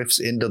of drifts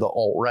into the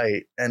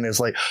alt-right and is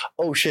like,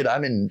 oh shit,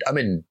 I'm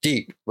in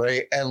deep,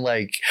 right? And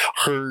like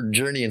her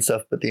journey and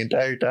stuff, but the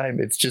entire time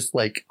it's just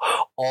like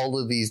all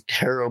of these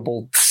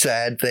terrible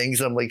sad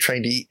things. I'm like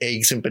trying to eat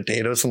eggs and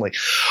potatoes. I'm like,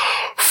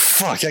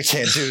 fuck, I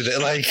can't do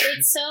that. Like,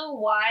 it's so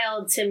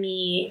wild to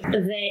me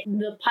that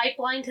the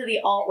pipeline to the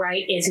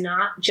alt-right is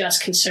not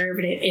just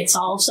conservative, it's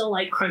also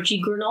like crunchy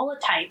granola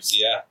types.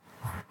 Yeah.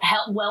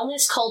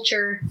 Wellness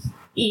culture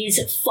is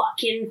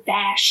fucking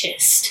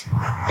fascist.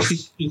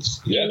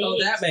 Yeah. Oh,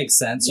 that makes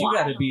sense. You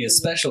got to be a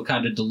special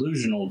kind of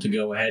delusional to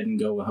go ahead and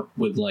go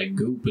with like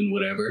Goop and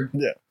whatever.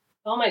 Yeah.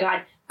 Oh my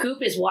god,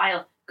 Goop is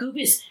wild. Goop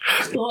is.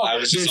 Oh. I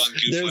was just on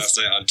Goop last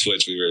night on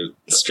Twitch. We were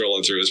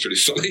scrolling through. It was pretty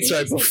funny.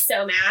 Sorry,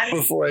 so mad.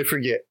 Before I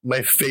forget,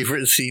 my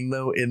favorite scene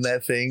though in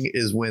that thing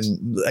is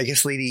when I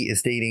guess lady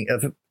is dating.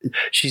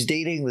 She's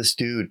dating this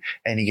dude,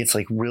 and he gets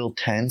like real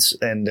tense,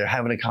 and they're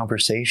having a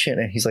conversation,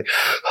 and he's like,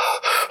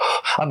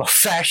 I'm a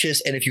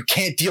fascist, and if you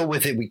can't deal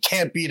with it, we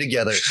can't be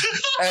together.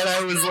 And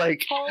I was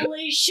like,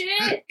 holy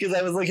shit. Because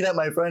I was looking at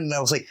my friend, and I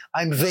was like,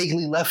 I'm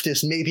vaguely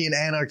leftist, maybe an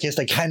anarchist.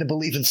 I kind of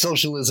believe in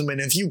socialism,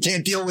 and if you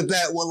can't deal with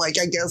that, well, like,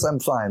 I guess I'm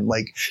fine.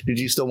 Like, did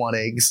you still want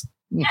eggs?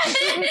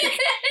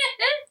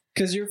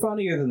 Because you're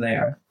funnier than they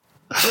are.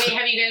 Wait,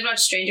 have you guys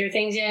watched Stranger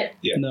Things yet?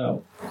 Yeah.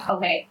 No.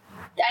 Okay.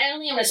 I don't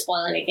think I'm going to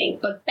spoil anything,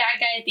 but that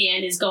guy at the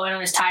end is going on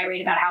his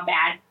tirade about how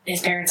bad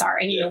his parents are.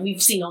 And, you know,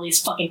 we've seen all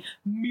these fucking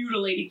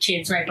mutilated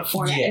kids right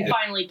before that, and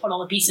finally put all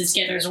the pieces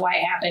together as to why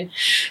it happened.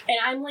 And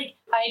I'm like,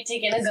 I had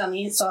taken a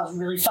gummy, so I was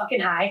really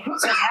fucking high. So I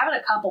was having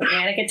a couple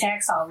panic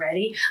attacks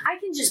already.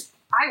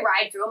 I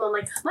ride through them. I'm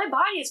like, my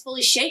body is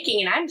fully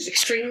shaking and I'm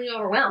extremely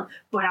overwhelmed.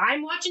 But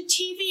I'm watching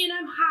TV and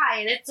I'm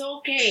high and it's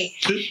okay.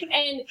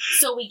 And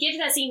so we get to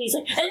that scene. He's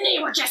like, and they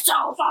were just so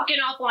fucking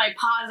awful. And I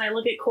pause and I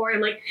look at Corey.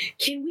 I'm like,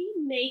 can we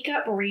make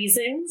up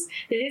reasons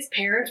that his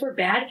parents were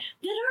bad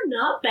that are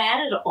not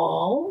bad at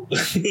all?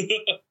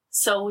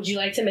 So would you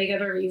like to make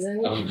up a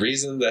reason? A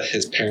reason that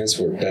his parents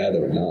were bad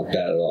or not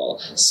bad at all.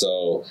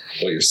 So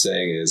what you're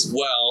saying is,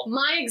 well...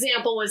 My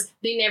example was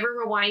they never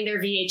rewind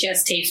their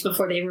VHS tapes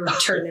before they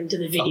return them to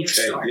the video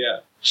store. Yeah.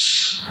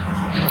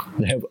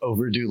 They have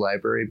overdue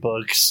library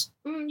books.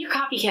 Yeah, You're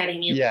copycatting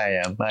me. Yeah,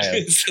 I am.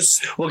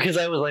 Well, because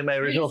I was like, my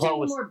original thought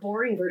was a more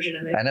boring version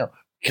of it. I know,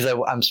 because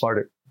I'm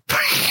smarter.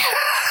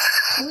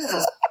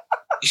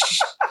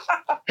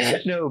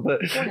 No,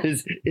 but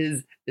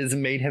is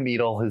made him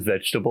eat all his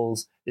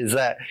vegetables? Is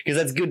that because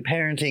that's good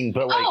parenting?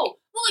 But like, oh,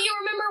 well, you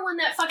remember when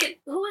that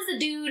who was the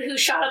dude who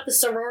shot up the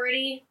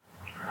sorority?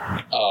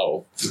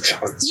 Oh,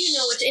 you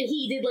know, and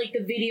he did like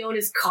the video in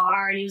his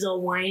car, and he was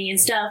all whiny and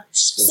stuff.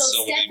 So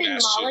Stefan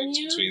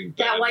Molyneux,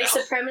 that white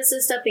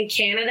supremacist up in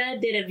Canada,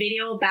 did a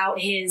video about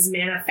his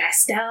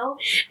manifesto,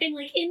 and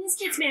like in this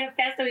kid's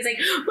manifesto, he's like,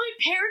 "My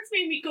parents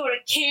made me go to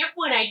camp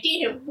when I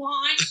didn't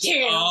want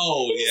to."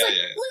 Oh, and he's yeah, like,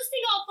 yeah.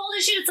 listing off all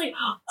this shit. It's like,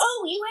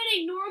 oh, you had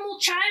a normal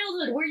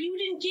childhood where you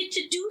didn't get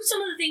to do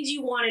some of the things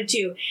you wanted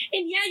to,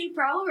 and yeah, you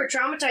probably were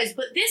traumatized,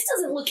 but this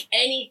doesn't look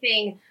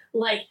anything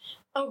like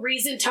a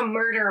reason to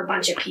murder a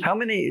bunch of people.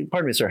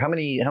 Pardon me, sir, how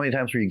many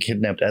times were you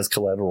kidnapped as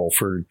collateral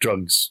for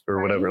drugs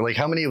or whatever? Like,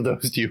 how many of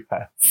those do you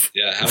have?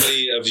 Yeah, how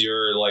many of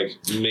your like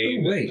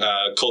main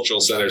cultural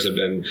centers have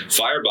been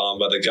firebombed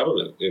by the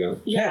government, you know?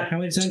 Yeah, how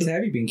many times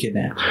have you been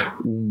kidnapped?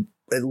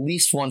 At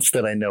least once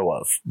that I know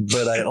of,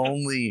 but I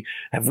only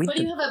have. But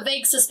you have a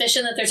vague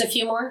suspicion that there's a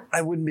few more?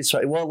 I wouldn't be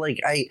sorry. Well, like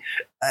I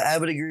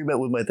have an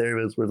agreement with my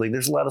therapist where like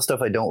there's a lot of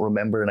stuff I don't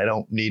remember and I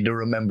don't need to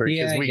remember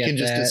because we can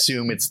just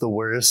assume it's the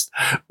worst.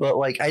 But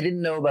like I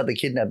didn't know about the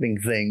kidnapping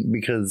thing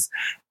because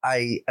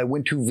I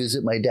went to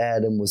visit my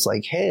dad and was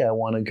like, hey, I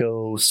want to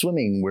go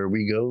swimming where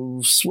we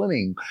go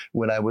swimming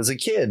when I was a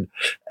kid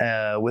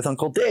with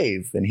Uncle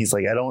Dave. And he's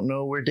like, I don't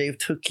know where Dave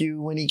took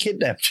you when he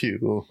kidnapped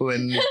you.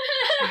 And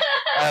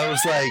I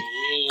was like,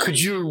 could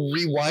you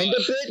rewind a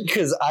bit?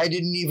 Because I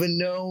didn't even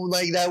know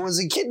like that was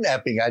a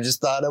kidnapping. I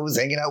just thought I was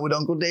hanging out with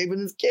Uncle Dave and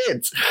his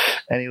kids.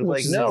 And he was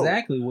like, no.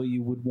 Exactly what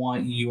you would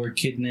want your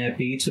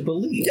kidnappee to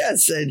believe.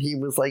 Yes. And he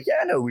was like,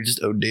 yeah, no, we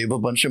just owed Dave a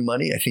bunch of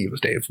money. I think it was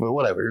Dave, but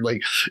whatever.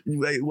 Like,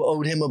 we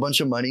owed him a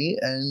bunch of money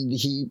and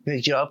he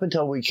picked it up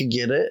until we could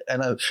get it.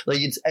 And like,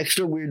 it's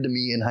extra weird to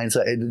me in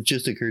hindsight. It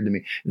just occurred to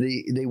me.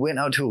 They went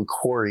out to a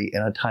quarry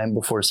in a time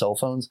before cell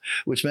phones,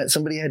 which meant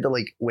somebody had to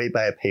like wait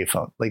by a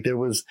payphone. Like there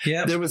was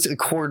a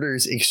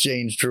quarters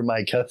exchanged for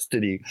my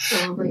custody.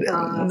 Oh my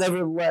God.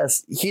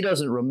 Nevertheless, he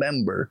doesn't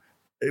remember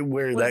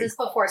where was this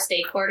before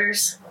state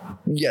quarters?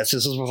 Yes,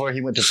 this was before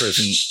he went to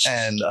prison.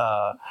 And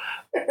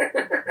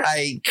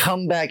I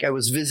come back. I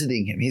was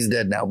visiting him. He's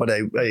dead now, but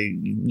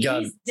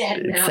He's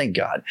dead now. Thank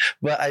God.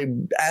 But I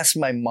asked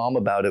my mom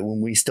about it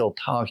when we still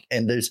talked,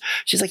 and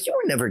she's like, "You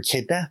were never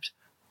kidnapped."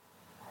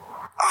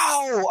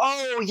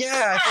 Oh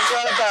yeah,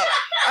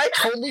 I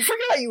totally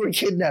forgot you were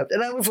kidnapped,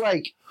 and I was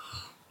like,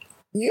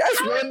 you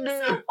guys wonder.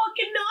 So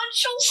fucking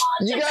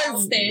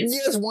nonchalant.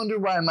 You guys wonder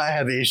why I might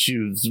have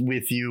issues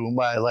with you.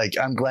 Why, like,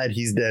 I'm glad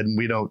he's dead and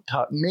we don't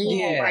talk.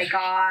 Me, oh my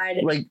God.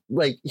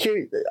 Like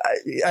here,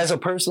 as a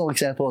personal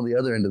example, on the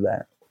other end of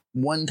that,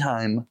 one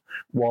time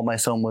while my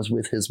son was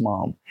with his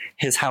mom,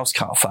 his house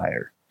caught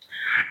fire.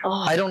 Oh.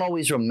 I don't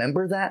always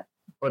remember that,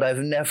 but I've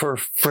never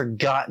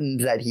forgotten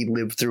that he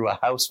lived through a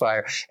house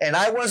fire, and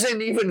I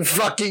wasn't even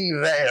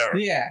fucking there.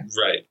 Yeah,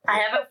 right. I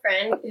have a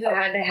friend who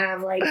had to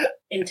have like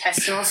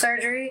intestinal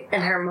surgery,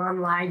 and her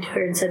mom lied to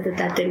her and said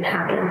that didn't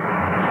happen.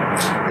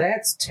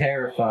 That's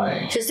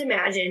terrifying. Just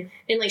imagine,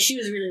 and like she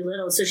was really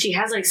little, so she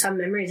has like some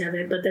memories of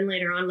it, but then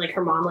later on, like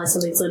her mom let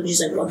something slip, and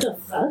she's like, "What the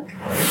fuck?"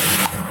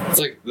 It's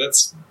like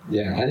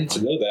I need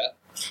to know that.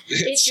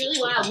 It's really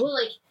wild. Well,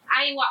 like.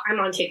 I'm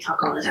on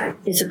TikTok all the time.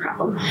 It's a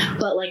problem.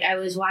 But like I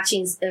was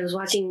watching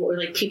where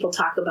like people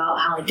talk about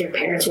how like their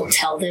parents will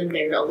tell them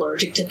they're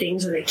allergic to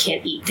things or they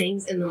can't eat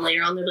things, and then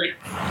later on they're like,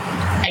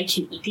 I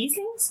can eat these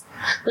things?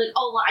 Like,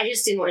 oh, well, I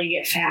just didn't want to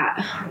get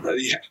fat.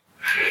 Yeah.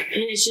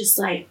 And it's just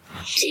like,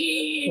 well,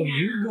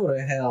 you go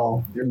to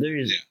hell.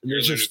 There's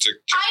just,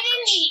 I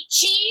didn't eat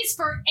cheese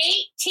for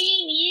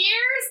 18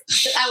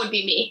 years. That would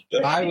be me.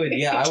 I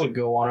would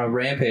go on a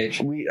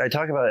rampage. I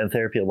talk about it in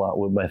therapy a lot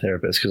with my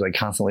therapist because I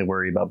constantly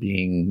worry about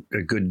being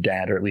a good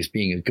dad or at least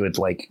being a good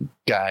like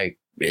guy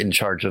in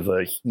charge of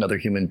another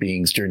human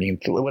being's journey,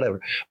 whatever.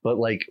 But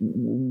like,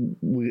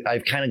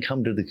 I've kind of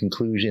come to the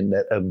conclusion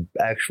that an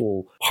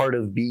actual part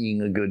of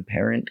being a good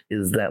parent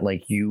is that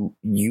like you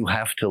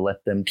have to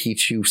let them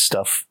teach you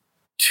stuff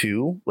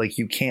too. Like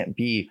you can't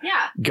be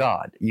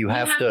God. You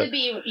have to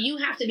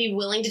be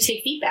willing to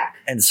take feedback.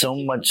 And so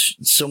much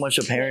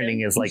of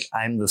parenting is like,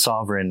 I'm the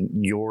sovereign.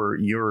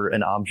 You're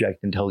an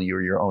object until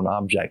you're your own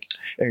object,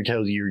 or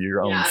until you're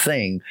your own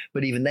thing.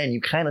 But even then,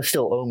 you kind of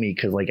still owe me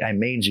because like I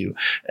made you,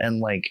 and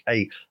like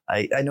I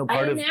know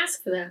part I didn't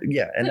ask for that.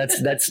 Yeah, and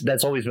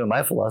that's always been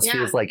my philosophy.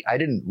 Is like I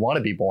didn't want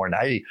to be born.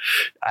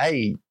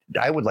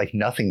 I would like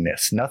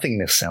nothingness.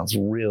 Nothingness sounds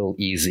real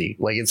easy.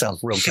 Like it sounds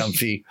real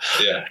comfy.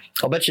 Yeah.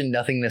 I'll bet you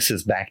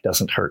nothingness's back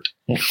doesn't hurt.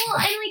 Well,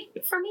 and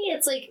like for me,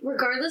 it's like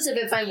regardless of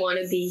if I want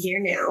to be here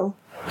now,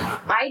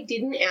 I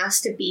didn't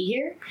ask to be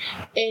here,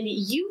 and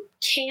you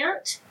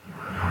cannot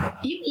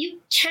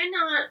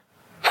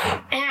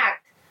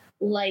act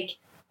like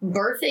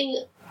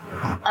birthing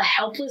a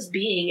helpless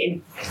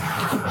being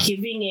and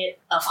giving it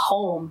a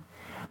home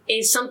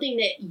is something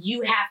that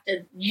you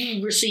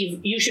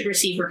should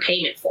receive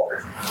repayment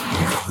for.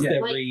 Yeah,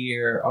 every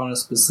year on a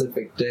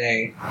specific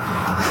day.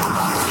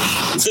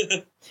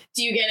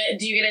 Do you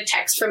get a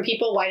text from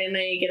people? Why didn't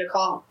I get a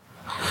call?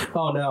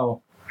 Oh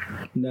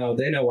no,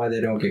 they know why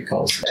they don't get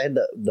calls. And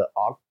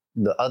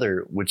the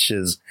other, which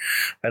is,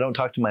 I don't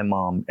talk to my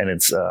mom, and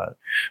it's not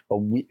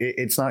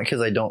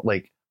because I don't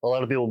like. A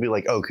lot of people will be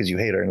like, oh, because you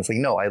hate her. And it's like,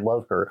 no, I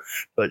love her,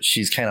 but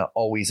she's kind of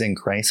always in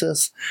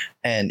crisis.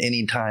 And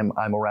anytime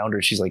I'm around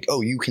her, she's like,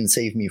 oh, you can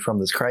save me from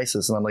this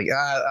crisis. And I'm like,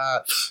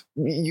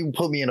 you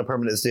put me in a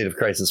permanent state of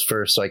crisis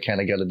first, so I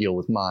kind of got to deal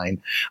with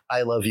mine.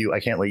 I love you.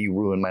 I can't let you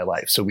ruin my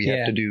life. So we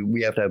have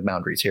to have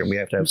boundaries here. And we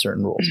have to have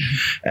certain rules.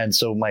 And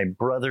so my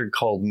brother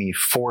called me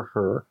for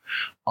her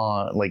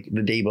on like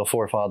the day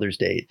before Father's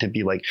Day to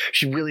be like,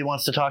 she really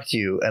wants to talk to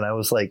you. And I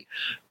was like,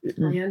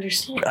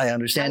 I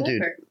understand,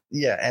 dude.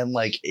 Yeah, and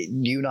like, do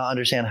you not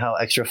understand how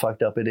extra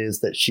fucked up it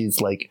is that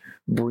she's like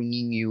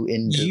bringing you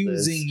into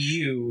using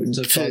you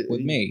to fuck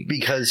with me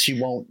because she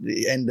won't?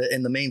 And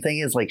the main thing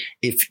is like,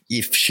 if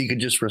she could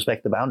just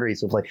respect the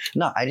boundaries of like,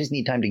 no, I just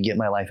need time to get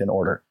my life in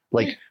order.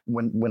 Like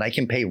when I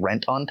can pay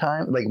rent on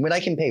time, like when I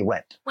can pay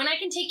rent. When I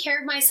can take care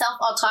of myself,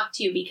 I'll talk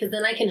to you because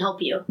then I can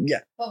help you.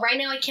 Yeah. But right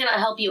now I cannot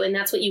help you, and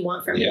that's what you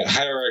want from me. Yeah,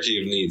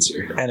 hierarchy of needs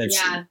here. And it's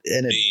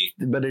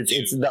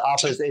it's the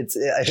opposite.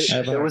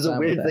 There was a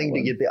weird thing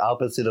to get the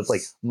opposite of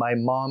like my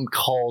mom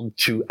called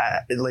to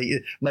like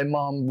my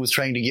mom was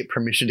trying to get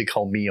permission to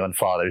call me on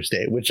Father's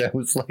Day, which I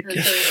was like,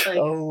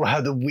 oh,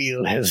 how the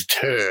wheel has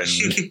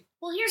turned.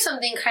 Well, here's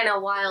something kind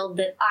of wild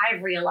that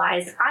I've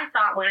realized. I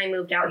thought when I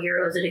moved out here,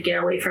 it was to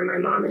get away from my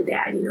mom and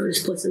dad,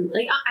 just put some,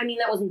 like, I mean,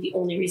 that wasn't the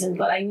only reason,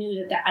 but I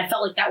knew that I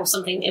felt like that was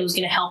something that was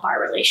going to help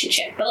our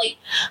relationship. But, like,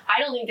 I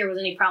don't think there was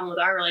any problem with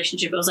our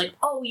relationship. It was like,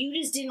 oh, you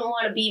just didn't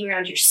want to be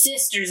around your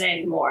sisters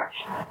anymore.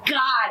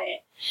 Got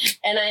it.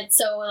 And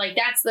so, like,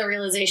 that's the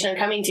realization I'm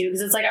coming to,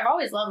 because it's like, I've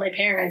always loved my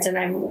parents and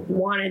I've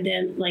wanted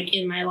them, like,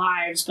 in my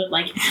lives, but,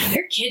 like,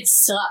 their kids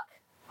suck.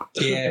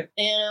 Yeah.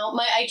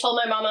 I told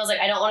my mom, I was like,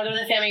 I don't want to go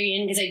to the family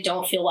reunion because I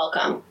don't feel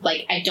welcome.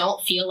 Like, I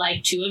don't feel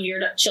like two of your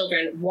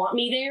children want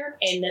me there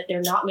and that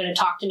they're not going to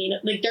talk to me.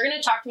 Like, they're going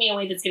to talk to me in a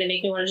way that's going to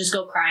make me want to just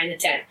go cry in the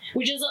tent,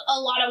 which is a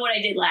lot of what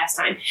I did last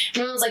time.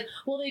 And I was like,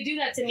 well, they do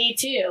that to me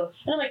too.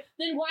 And I'm like,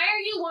 then why are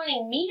you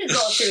wanting me to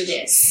go through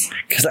this?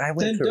 Because I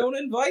went through. Don't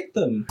invite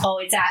them. Oh,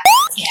 it's at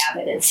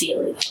cabin in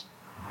Sealy.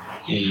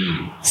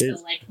 So,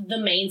 like, the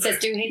main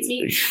sister who hates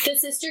me, the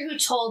sister who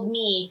told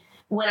me,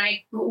 when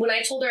I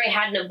told her I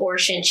had an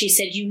abortion, she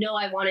said,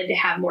 I wanted to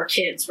have more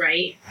kids,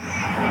 right?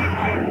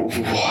 And?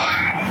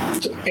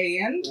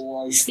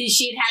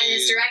 She had an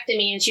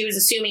hysterectomy, and she was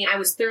assuming I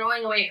was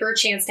throwing away her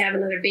chance to have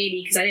another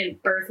baby because I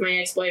didn't birth my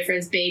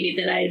ex-boyfriend's baby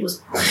that I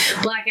was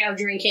blackout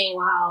drinking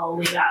while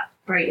we got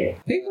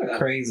pregnant. People are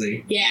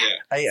crazy. Yeah.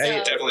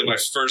 Definitely my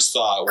first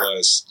thought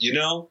was, I'm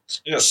going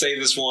to save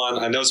this one.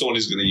 I know someone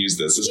who's going to use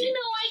this. I think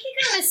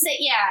I'm going to say,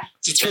 yeah.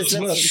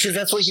 Because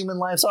that's what human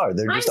lives are.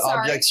 They're just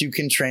objects you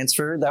can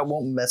transfer that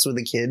won't mess with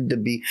a kid to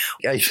be.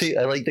 I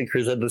like that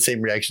Chris had the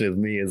same reaction as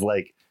me, is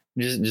like,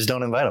 just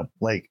don't invite them,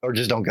 like, or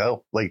just don't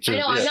go. Like, just,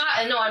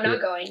 I'm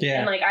not going. Yeah.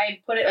 And like, I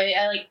put it,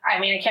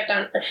 I kept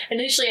on.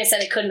 Initially, I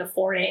said I couldn't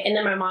afford it, and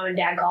then my mom and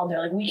dad called.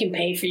 They're like, "We can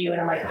pay for you," and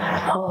I'm like,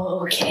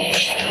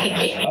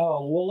 "Okay."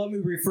 Oh well, let me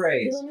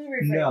rephrase.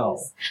 No,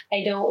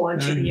 I don't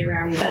want you to be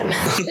around them.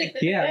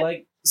 Yeah,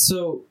 like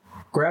so.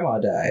 Grandma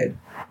died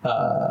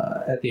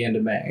at the end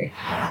of May,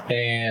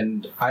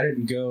 and I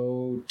didn't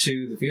go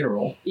to the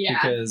funeral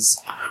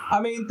because,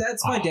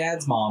 that's my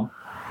dad's mom,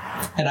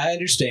 and I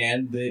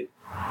understand that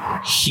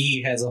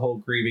he has a whole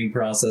grieving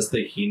process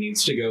that he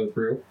needs to go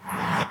through,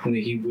 and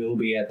that he will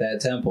be at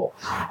that temple,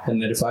 and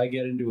that if I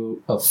get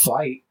into a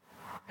fight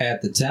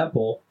at the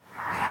temple,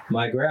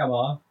 my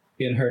grandma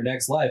in her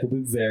next life will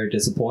be very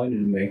disappointed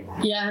in me.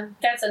 Yeah,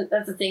 that's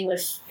the thing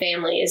with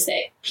family, is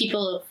that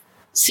people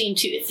seem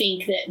to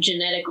think that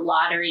genetic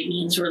lottery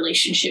means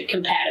relationship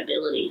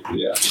compatibility.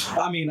 Yeah.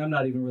 I'm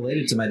not even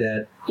related to my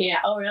dad. Yeah.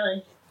 Oh,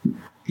 really?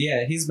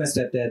 Yeah, he's my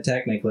stepdad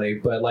technically,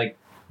 but like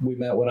we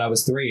met when I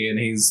was 3, and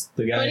he's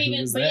the guy who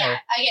was there. Yeah,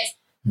 I guess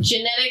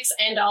genetics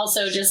and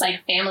also just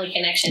like family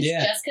connections.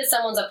 Yeah. Just because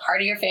someone's a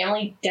part of your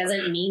family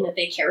doesn't mean that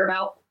they care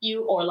about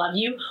you or love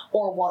you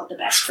or want the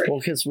best for you.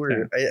 Well, because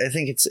I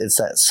think it's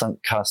that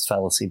sunk cost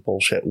fallacy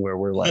bullshit where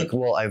we're like,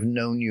 well, I've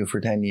known you for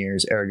 10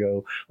 years,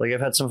 ergo, like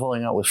I've had some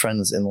falling out with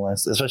friends in the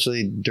last,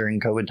 especially during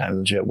COVID times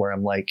and shit, where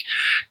I'm like,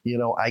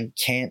 I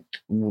can't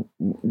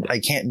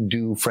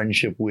do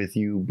friendship with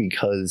you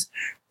because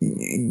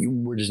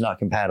we're just not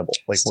compatible.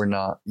 Like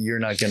you're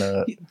not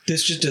gonna.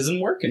 This just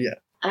isn't working. Yeah.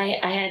 I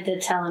had to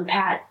tell him,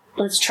 Pat,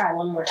 let's try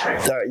one more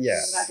time. Yeah.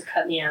 He's about to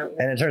cut me out.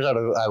 And it turns out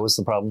I was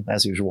the problem,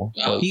 as usual.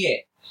 Oh,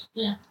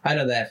 yeah. I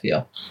know that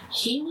feel.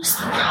 He was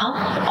the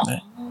problem.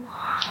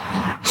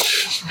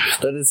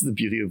 That is the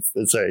beauty of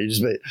it's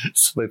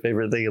my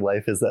favorite thing in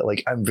life is that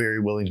like I'm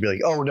very willing to be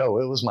like, oh no,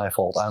 it was my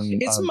fault.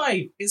 It's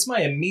my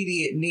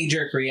immediate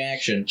knee-jerk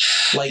reaction.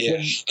 Like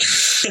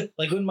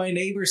Like when my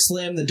neighbor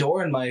slammed the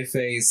door in my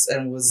face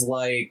and was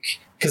like,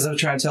 because I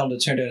was trying to tell him to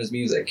turn down his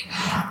music,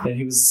 and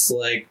he was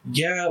like,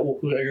 yeah,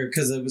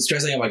 because I was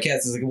stressing out my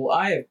cats. He's like, well,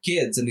 I have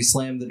kids, and he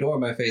slammed the door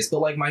in my face.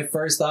 But like my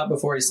first thought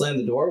before he slammed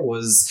the door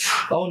was,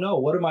 oh no,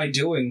 what am I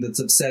doing that's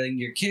upsetting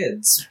your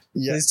kids?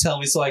 Yeah. Please tell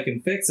me so I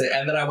can fix it.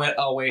 And then I went,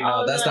 oh wait,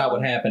 no, that's not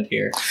what happened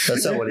here.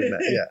 That's not what he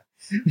meant. Yeah.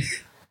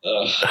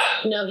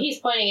 No, he's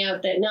pointing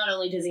out that not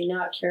only does he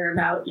not care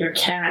about your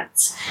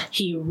cats,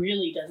 he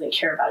really doesn't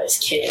care about his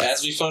kids.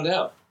 As we found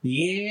out.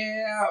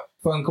 Yeah.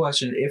 Fun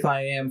question. If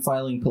I am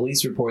filing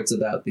police reports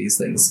about these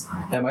things,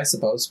 am I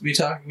supposed to be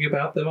talking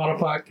about them on a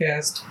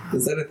podcast?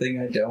 Is that a thing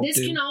I don't This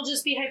do? can all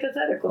just be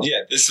hypothetical.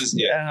 Yeah, this is...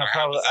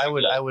 Probably,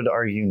 I would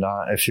argue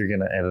not if you're going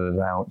to edit it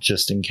out,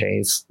 just in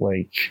case.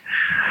 Like,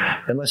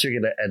 unless you're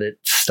going to edit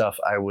stuff,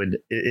 I would...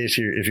 If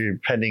you're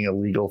pending a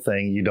legal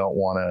thing, you don't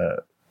want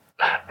to...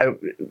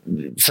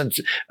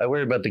 Since I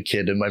worry about the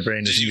kid and my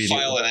brain is... Did you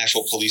file an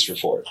actual police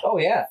report? Oh,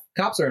 yeah.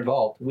 Cops are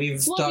involved. We've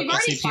talked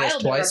to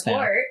CPS twice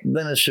now.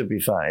 Then it should be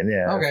fine,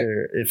 yeah. Okay.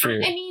 If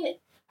you're, I mean,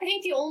 I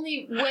think the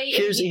only way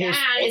it would be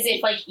bad is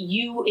if, like,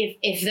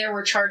 if there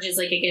were charges,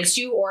 like, against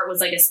you, or it was,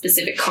 like, a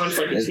specific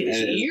conflict between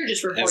you. You're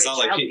just reporting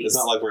it's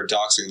not like we're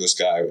doxing this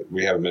guy.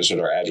 We haven't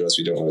mentioned our address.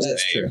 We don't know his name.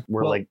 True.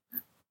 We're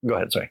go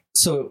ahead, sorry.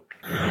 So,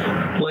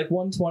 like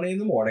 1:20 in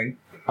the morning,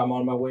 I'm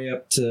on my way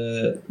up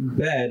to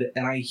bed,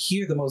 and I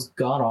hear the most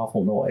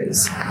god-awful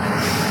noise.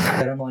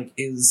 And I'm like,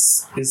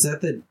 is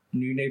that the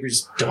new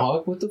neighbor's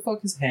dog? What the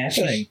fuck is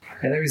happening?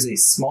 And there is a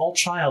small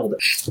child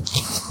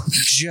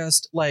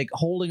just, like,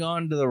 holding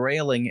on to the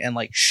railing and,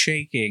 like,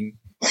 shaking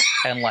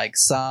and, like,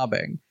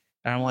 sobbing.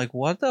 And I'm like,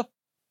 what the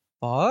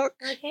fuck?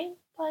 Okay,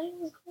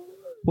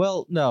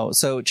 Well, no.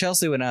 So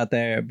Chelsea went out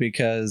there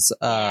because...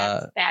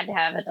 it's bad to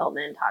have adult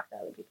men talk to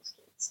other people's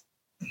kids.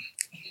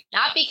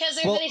 Not because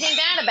there's anything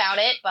bad about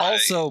it, but...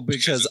 Also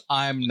because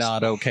I'm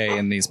not okay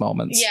in these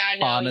moments. Yeah,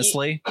 no,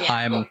 honestly,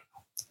 I'm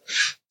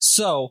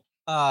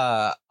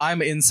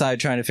inside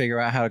trying to figure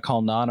out how to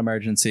call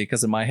non-emergency,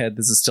 because in my head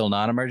this is still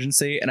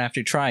non-emergency, and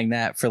after trying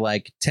that for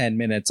like 10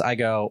 minutes I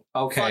go,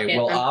 okay,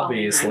 well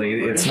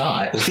obviously it's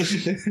not.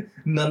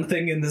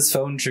 Nothing in this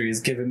phone tree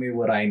is giving me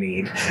what I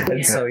need.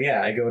 And so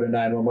I go to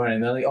 911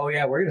 and they're like, oh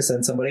yeah, we're gonna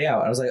send somebody out.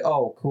 And I was like,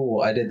 oh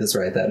cool, I did this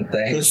right then,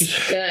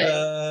 thanks.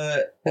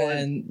 Good.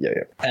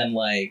 And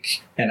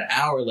like an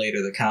hour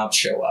later the cops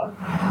show up.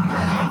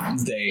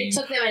 It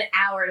took them an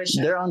hour to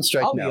show up. They're on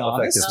strike now,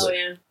 effectively. Oh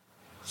yeah.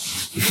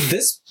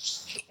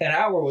 An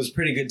hour was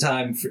pretty good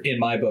time in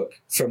my book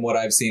from what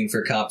I've seen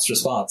for cops'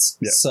 response.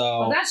 Yeah.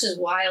 So that's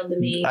just wild to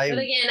me. But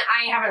again,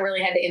 I haven't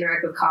really had to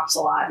interact with cops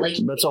a lot. Like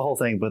that's the whole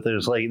thing. But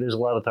there's a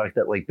lot of talk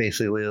that like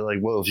basically like,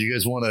 well, if you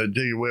guys want to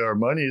take away our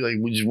money, like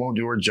we just won't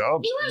do our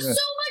jobs. You have so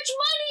much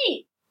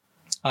money.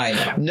 I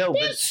know. No,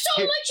 there's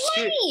so much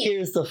money.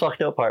 Here's the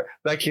fucked up part.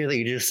 Back to your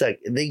thing, just a sec.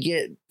 They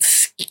get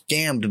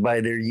scammed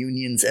by their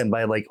unions and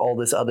by like all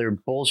this other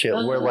bullshit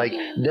where like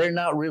they're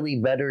not really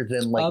better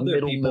than like other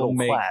middle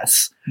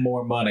class.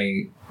 More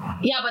money.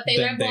 Yeah, but they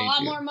have a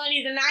lot more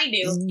money than I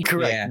do.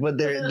 Correct, yeah. But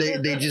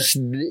they just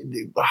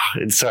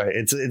it's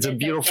a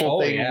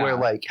beautiful thing where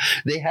like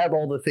they have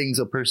all the things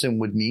a person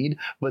would need,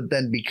 but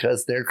then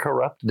because they're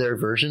corrupt, their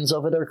versions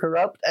of it are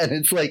corrupt, and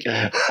it's like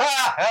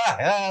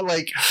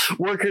like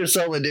worker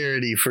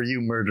solidarity for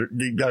you, murder.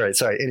 All right,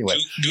 sorry. Anyway,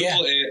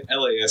 Google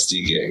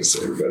LASD gangs,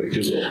 everybody.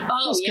 Google.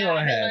 Oh just yeah,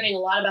 I've been learning a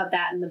lot about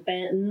that in the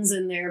Bentons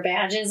and their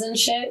badges and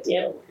shit.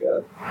 Yep.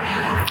 Oh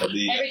my God.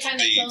 Every time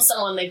they kill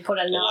someone, they put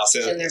a notch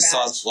in their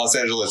badge. Los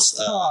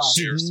Angeles.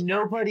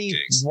 Nobody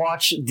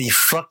watched the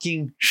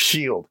fucking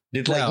Shield.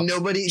 Did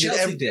nobody?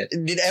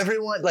 Did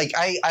everyone? Like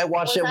I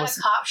watched it. Was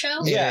that a cop show?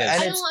 Yeah,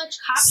 I don't watch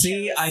cop shows.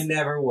 See, I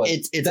never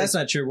was. That's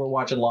not true. We're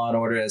watching Law and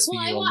Order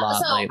SVU a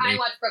lot lately. I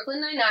watch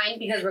Brooklyn Nine-Nine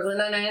because Brooklyn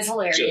Nine-Nine is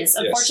hilarious.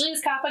 Sure, Unfortunately,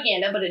 it's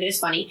propaganda, but it is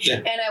funny. Yeah.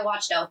 And I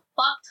watched a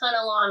fuck ton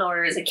of Law and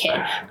Order as a kid.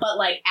 But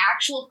like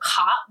actual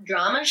cop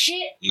drama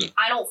shit,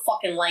 I don't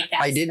fucking like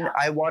that. I didn't.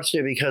 I watched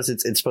it because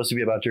it's supposed to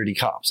be about dirty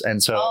cops,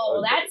 and so.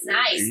 Oh, that's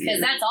nice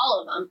because that's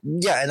all of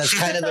them. Yeah, and that's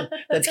kind of the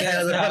premise.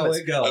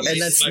 And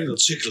that's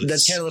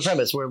kind of the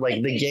premise where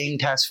like the gang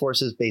task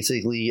force is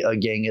basically a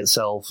gang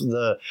itself.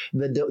 The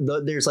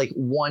there's like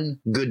one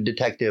good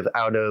detective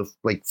out of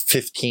like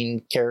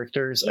 15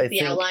 characters. I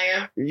think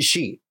outlier.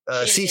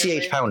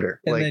 CCH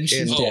Pounder, and then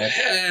she's dead.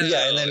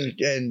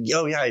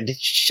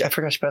 I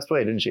forgot she passed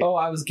away, didn't she? Oh,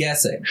 I was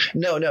guessing.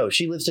 No,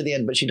 she lives to the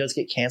end, but she does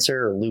get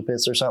cancer or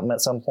lupus or something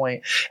at some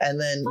point. And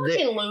then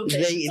lupus.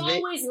 It's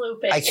always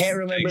lupus. I can't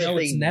remember if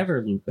it's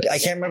never lupus. I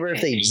can't remember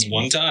if they just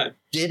one time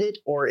did it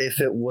or if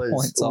it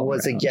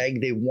was a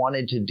gag they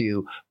wanted to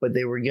do, but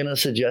they were gonna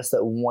suggest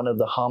that one of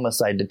the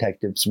homicide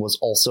detectives was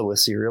also a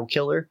serial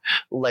killer.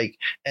 Like,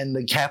 and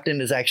the captain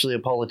is actually a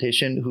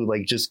politician who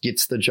like just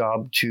gets the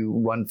job to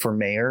run for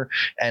mayor owner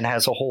and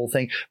has a whole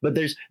thing. But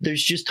there's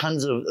just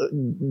tons of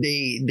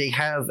they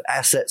have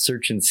asset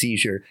search and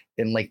seizure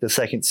in like the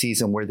second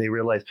season where they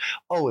realize,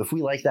 oh, if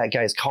we like that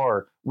guy's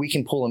car, we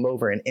can pull him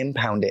over and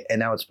impound it, and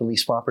now it's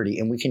police property,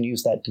 and we can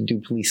use that to do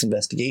police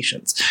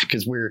investigations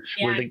because we're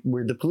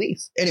the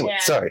police. Anyway,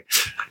 sorry.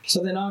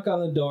 So they knock on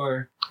the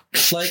door,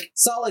 like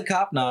solid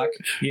cop knock,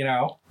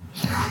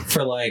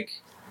 for like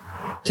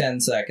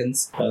 10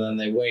 seconds, and then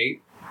they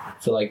wait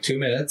for like 2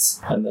 minutes,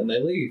 and then they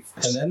leave,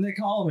 and then they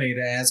call me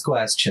to ask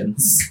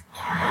questions.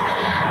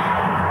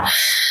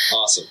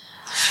 Awesome.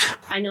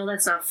 I know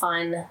that's not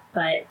fun,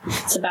 but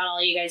it's about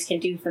all you guys can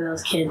do for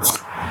those kids.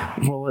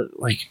 Well,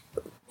 like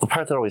the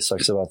part that always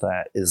sucks about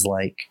that is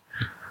like,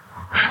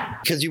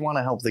 because you want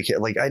to help the kid.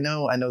 Like I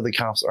know the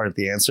cops aren't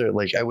the answer.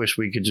 Like I wish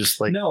we could just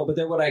like no, but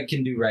they're what I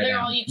can do right they're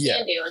now. All you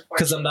can do,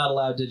 because I'm not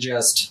allowed to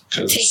just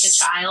take a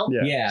child.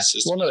 Yeah.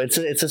 Well, no, it's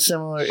a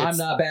similar. I'm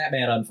not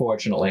Batman,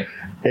 unfortunately.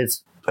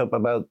 It's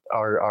about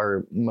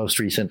our most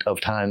recent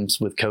of times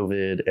with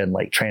COVID and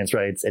like trans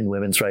rights and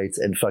women's rights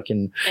and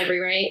fucking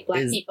every right,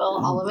 black people,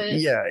 all of it.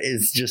 Yeah,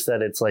 it's just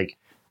that it's like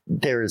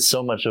there is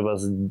so much of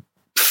us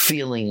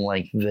feeling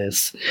like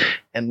this,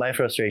 and my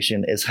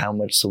frustration is how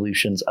much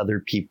solutions other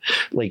people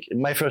like.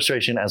 My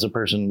frustration as a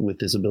person with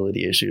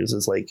disability issues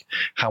is like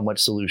how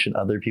much solution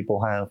other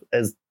people have,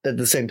 as at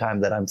the same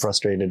time that I'm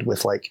frustrated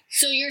with like.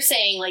 So you're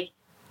saying like,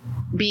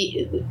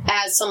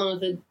 as someone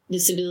with a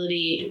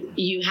disability,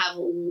 you have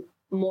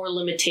more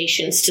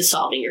limitations to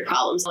solving your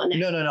problems.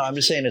 No. I'm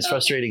just saying it's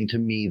frustrating to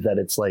me that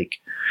it's like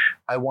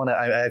I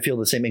feel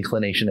the same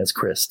inclination as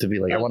Chris to be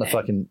like, I want to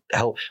fucking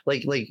help.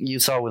 Like you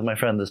saw with my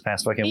friend this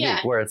past fucking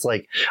week where it's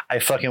like, I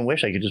fucking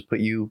wish I could just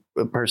put you,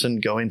 a person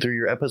going through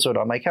your episode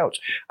on my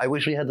couch. I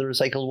wish we had the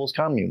Recyclables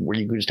commune where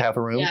you could just have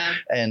a room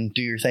and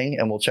do your thing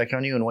and we'll check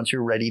on you. And once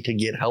you're ready to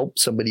get help,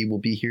 somebody will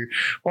be here.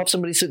 We'll have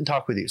somebody sit and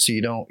talk with you. So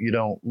you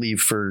don't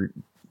leave for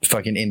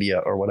fucking India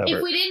or whatever.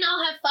 If we didn't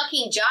all have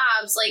fucking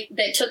jobs like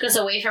that took us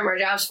away from our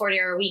jobs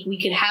 40-hour a week,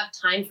 we could have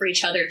time for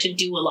each other to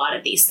do a lot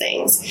of these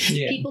things.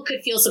 Yeah. People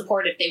could feel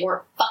supported if they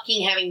weren't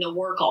fucking having to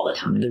work all the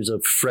time. There's a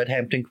Fred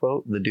Hampton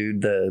quote, the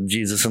dude, the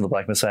Jesus and the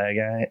Black Messiah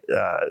guy,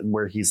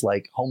 where he's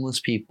like,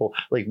 homeless people,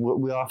 like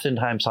we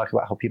oftentimes talk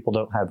about how people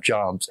don't have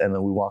jobs and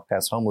then we walk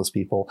past homeless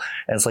people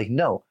and it's like,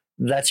 no,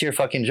 that's your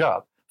fucking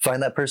job.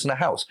 Find that person a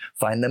house,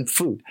 find them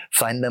food,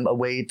 find them a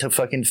way to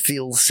fucking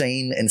feel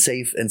sane and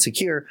safe and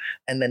secure,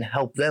 and then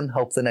help them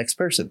help the next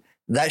person.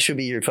 That should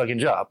be your fucking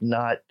job,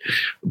 not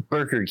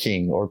Burger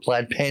King or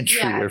Plaid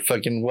Pantry or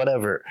fucking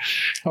whatever.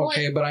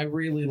 Okay, but I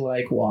really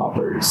like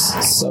Whoppers,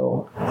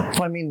 so.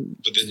 I mean.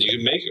 But then you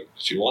can make them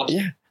if you want.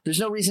 Yeah. There's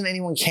no reason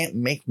anyone can't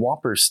make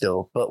Whoppers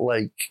still, but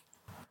like.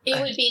 It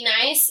would be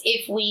nice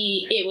if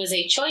it was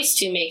a choice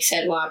to make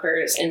said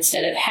Whoppers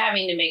instead of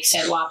having to make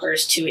said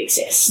Whoppers to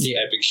exist. Yeah,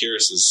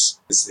 Epicurus is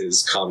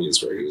his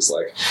communes where he was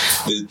like,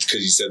 because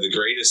he said the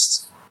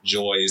greatest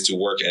joy is to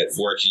work at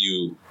work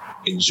you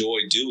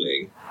enjoy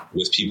doing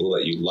with people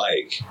that you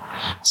like.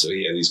 So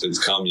he had these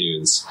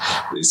communes.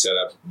 They set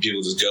up,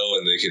 people just go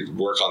and they could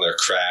work on their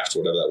craft,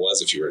 whatever that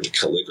was. If you were into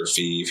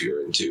calligraphy, if you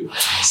were into,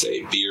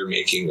 say, beer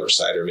making or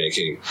cider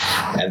making.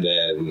 And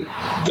then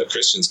the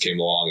Christians came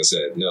along and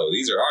said, no,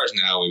 these are ours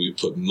now. And we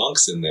put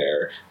monks in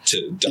there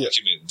to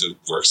document the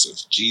works of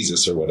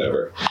Jesus or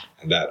whatever.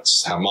 And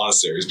that's how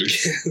monasteries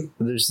began.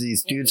 There's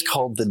these dudes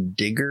called the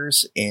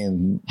Diggers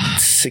in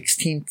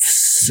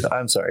 16th.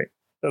 I'm sorry.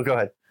 Oh, go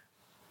ahead.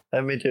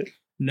 I mean, too.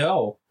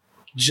 No.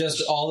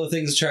 Just all the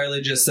things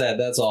Charlie just said.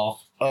 That's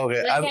all.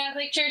 Okay. The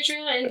Catholic Church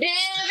ruined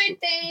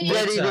everything.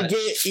 Ready to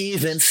get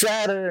even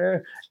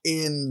sadder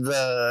in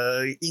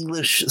the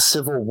English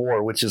Civil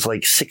War, which is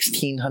like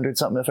 1600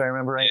 something, if I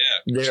remember right.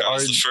 Yeah,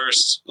 Charles the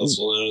First,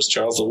 also known as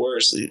Charles the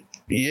Worst.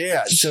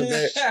 Yeah, so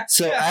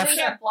I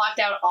think I blocked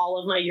out all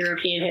of my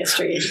European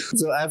history.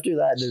 So after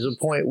that, there's a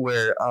point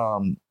where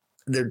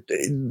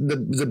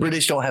the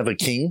British don't have a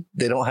king.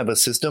 They don't have a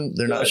system.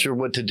 They're not sure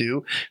what to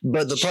do.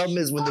 But the problem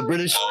is when the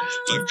British...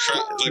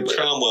 Like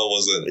Cromwell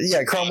wasn't...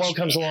 Yeah, Cromwell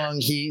comes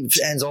along. He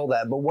ends all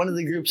that. But one of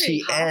the groups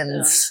he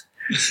ends...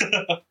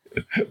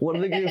 One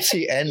of the groups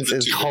he ends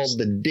is called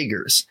the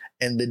Diggers.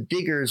 And the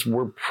Diggers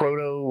were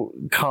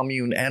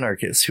proto-commune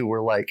anarchists who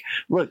were like,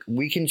 look,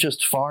 we can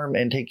just farm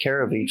and take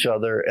care of each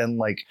other. And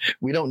like,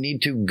 we don't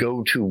need to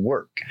go to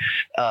work.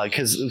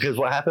 Because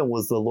what happened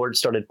was the Lord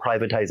started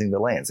privatizing the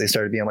lands. They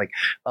started being like,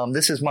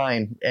 this is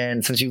mine.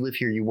 And since you live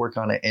here, you work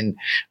on it. And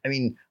I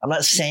mean, I'm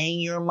not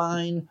saying you're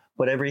mine,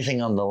 but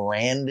everything on the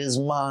land is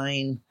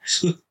mine.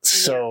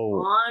 So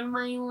on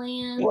my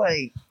land.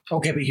 Like,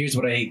 okay, but here's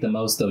what I hate the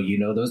most, though. You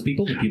know those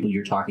people, the people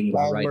you're talking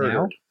about right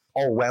now?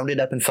 All rounded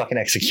up and fucking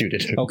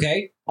executed.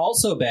 Okay,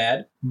 also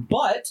bad,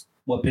 but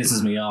what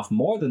pisses me off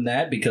more than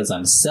that, because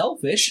I'm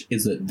selfish,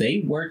 is that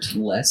they worked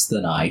less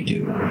than I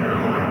do.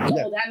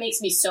 Oh, that makes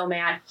me so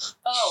mad.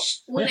 Oh,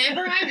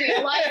 whenever I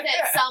realize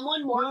that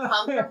someone more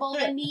comfortable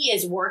than me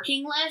is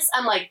working less,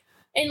 I'm like,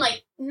 and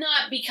like,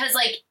 not because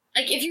like,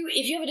 Like, if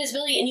you have a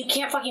disability and you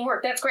can't fucking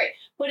work, that's great.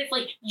 But if,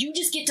 like, you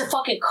just get to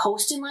fucking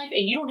coast in life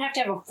and you don't have to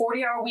have a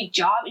 40-hour-a-week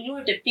job and you don't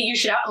have to figure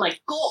shit out, I'm like,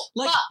 go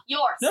fuck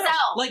yourself. No,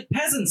 like,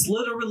 peasants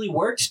literally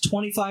worked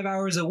 25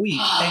 hours a week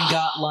and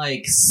got,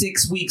 like,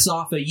 6 weeks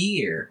off a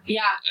year.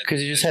 Yeah.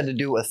 Because you just had to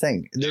do a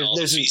thing.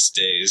 There's feast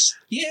days.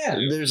 Yeah.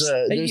 There's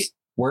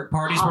work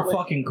parties were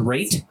fucking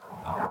great.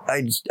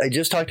 I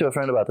just talked to a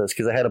friend about this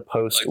because I had a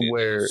post like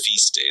where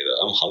feast day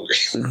though. I'm hungry.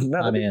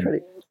 No, that'd be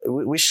pretty.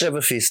 We should have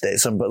a feast day,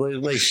 but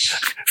like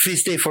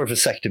feast day for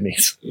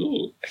vasectomies.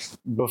 Ooh.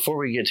 Before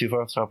we get too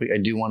far off topic, I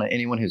do want to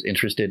anyone who's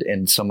interested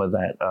in some of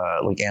that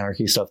like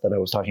anarchy stuff that I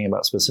was talking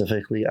about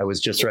specifically. I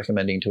was just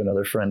recommending to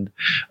another friend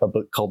a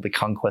book called The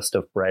Conquest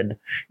of Bread.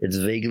 It's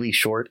vaguely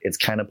short. It's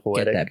kind of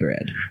poetic. Get that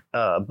bread.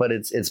 But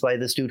it's by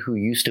this dude who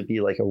used to be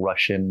like a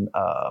Russian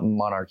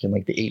monarch in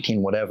like the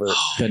 18 whatever.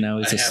 But now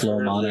he's a slow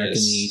monarch in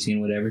the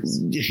 18 whatever.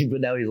 But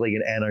now he's like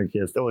an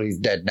anarchist. Oh, he's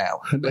dead now.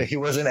 But he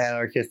was an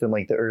anarchist in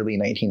like the early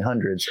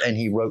 1900s, and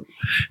he wrote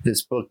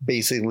this book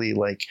basically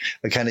like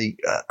a kind of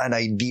an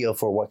idea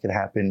for what could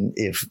happen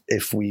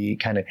if we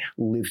kind of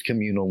lived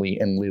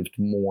communally and lived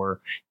more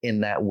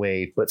in that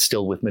way, but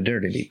still with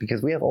modernity,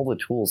 because we have all the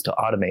tools to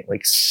automate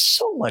like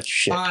so much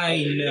shit.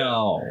 I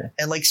know.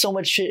 And like so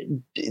much shit,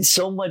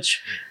 so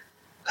much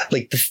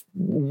like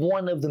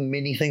one of the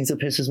many things that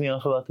pisses me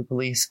off about the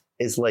police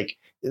is like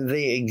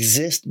they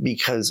exist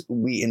because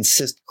we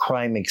insist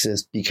crime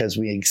exists, because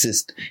we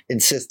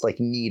insist like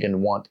need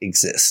and want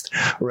exist,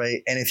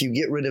 right? And if you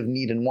get rid of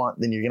need and want,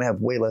 then you're gonna have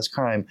way less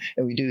crime.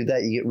 And we do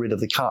that, you get rid of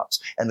the cops,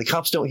 and the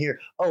cops don't hear,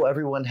 oh,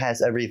 everyone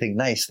has everything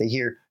nice. They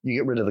hear you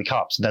get rid of the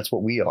cops, and that's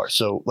what we are.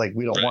 So like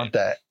we don't want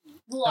that.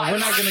 Well, we're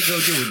not going to go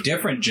do a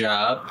different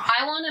job.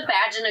 I want a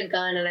badge and a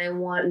gun, and I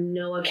want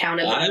no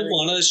accountability. I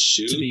want to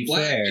shoot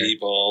black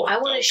people. I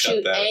want to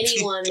shoot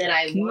anyone that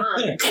I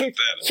want.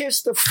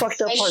 Here's the fucked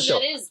up part, though.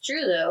 That is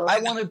true, though. I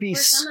want to be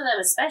some of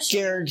them especially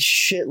scared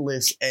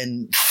shitless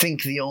and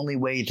think the only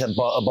way to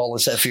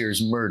abolish that fear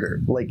is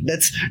murder. Like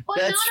that's. But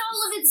not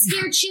all of it's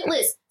scared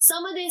shitless.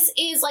 Some of this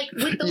is like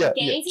with those gangs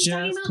he's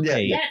talking about.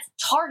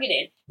 That's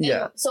targeted.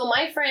 Yeah. And so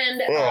my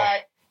friend.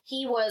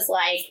 He was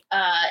like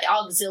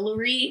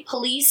auxiliary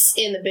police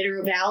in the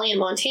Bitterroot Valley in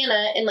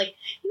Montana, and like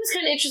he was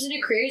kind of interested in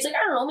a career. He's like,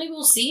 I don't know, maybe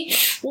we'll see.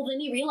 Well, then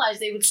he realized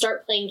they would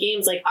start playing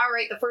games like, all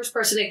right, the first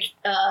person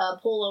to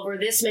pull over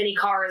this many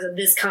cars of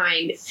this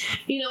kind.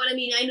 You know what I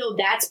mean? I know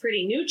that's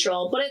pretty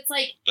neutral, but it's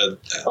like,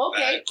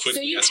 okay, so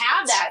you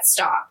have that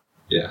stop.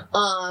 Yeah.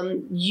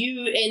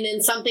 And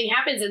then something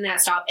happens in that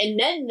stop, and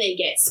then they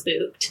get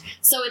spooked.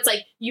 So it's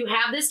like you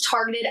have this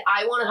targeted,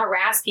 I want to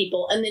harass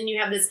people, and then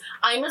you have this,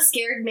 I'm a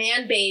scared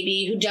man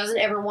baby who doesn't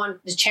ever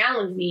want to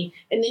challenge me,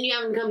 and then you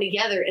have them come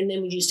together, and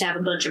then we just have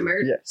a bunch of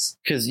murders. Yes,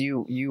 because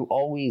you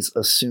always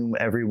assume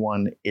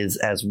everyone is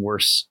as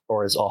worse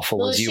or as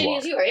awful as you are.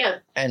 As you are, yeah.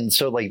 And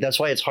so like that's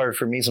why it's hard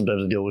for me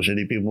sometimes to deal with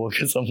shitty people,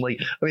 because I'm like,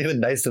 I'm even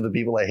nice to the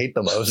people I hate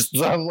the most.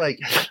 So I'm like,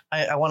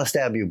 I want to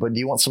stab you, but do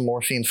you want some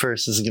morphine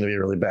first? This is going to be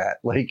really bad.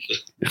 Like,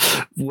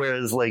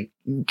 whereas like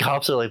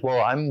cops are like,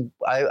 well,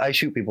 I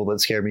shoot people that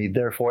scare me,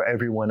 therefore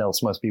everyone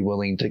else must be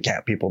willing to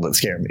cap people that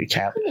scare me.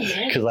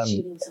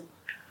 Because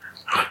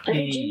I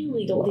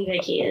genuinely don't think I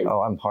can.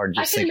 Oh, I'm hard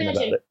just thinking about it.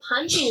 I can imagine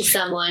punching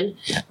someone,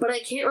 but I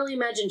can't really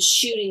imagine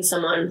shooting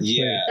someone.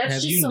 Yeah. That's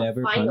have just you so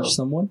never final. Punched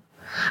someone?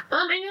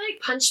 I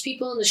like punched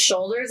people in the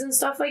shoulders and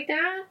stuff like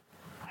that.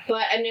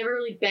 But I've never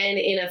really been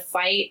in a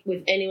fight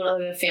with anyone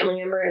other than a family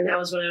member, and that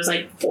was when I was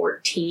like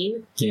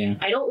 14. Yeah.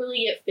 I don't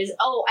really get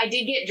I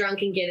did get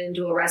drunk and get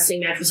into a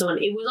wrestling match with someone.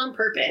 It was on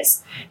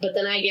purpose, but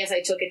then I guess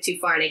I took it too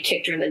far and I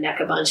kicked her in the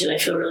neck a bunch, and I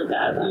feel really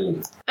bad about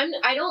it.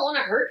 I don't want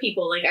to hurt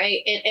people. Like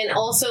and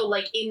also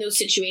like in those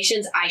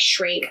situations I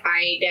shrink.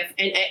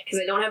 Because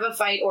I don't have a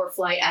fight or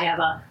flight, I have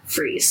a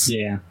freeze.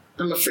 Yeah.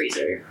 I'm a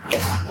freezer. But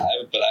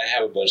I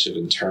have a bunch of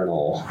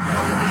internal.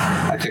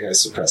 I think I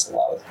suppress a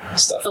lot of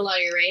stuff. A lot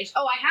of your rage.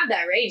 Oh, I have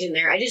that rage in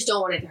there. I just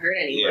don't want it to hurt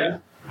anyone. Yeah.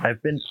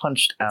 I've been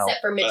punched out. Except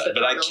for Mitch.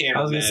 But I can't.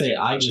 I was gonna say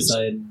I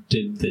decided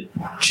that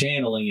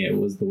channeling it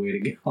was the way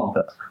to go.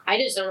 I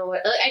just don't know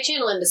what I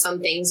channel into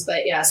some things,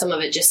 but yeah, some of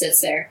it just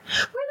sits there. Where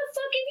the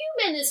fuck have you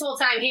been this whole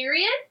time,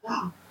 Harriet?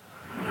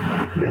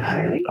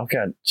 Oh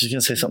God, she's gonna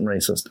say something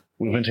racist.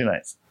 We've been too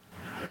nice.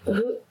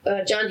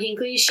 John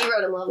Hinckley, she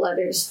wrote him love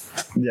letters.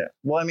 Yeah.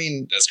 Well, I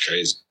mean, that's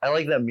crazy. I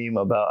like that meme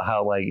about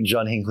how like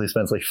John Hinckley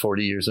spends like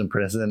 40 years in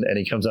prison, and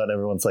he comes out and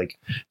everyone's like,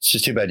 it's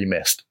just too bad you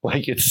missed.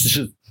 Like it's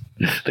just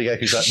the guy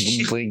who shot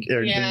Lincoln.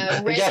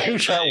 The guy who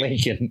shot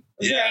Lincoln.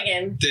 Yeah.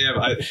 Dragon. Damn.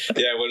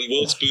 When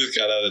Will Booth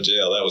got out of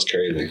jail, that was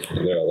crazy.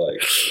 And they were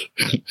like,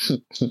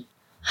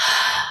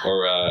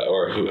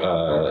 or who?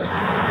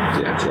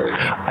 Yeah.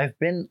 Right. I've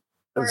been.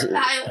 There's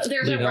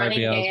a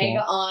running gag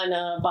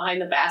on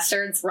Behind the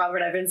Bastards.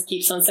 Robert Evans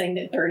keeps on saying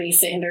that Bernie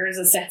Sanders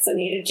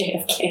assassinated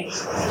JFK.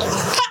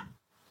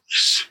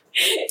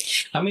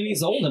 I mean,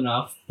 he's old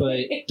enough,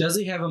 but does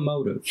he have a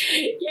motive?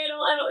 Yeah,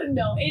 I don't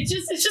know. It's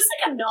just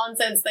like a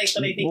nonsense thing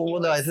that I think.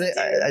 Well, no, I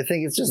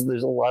think it's just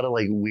there's a lot of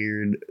like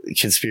weird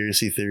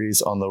conspiracy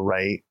theories on the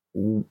right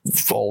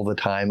all the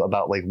time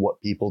about like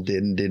what people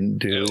did and didn't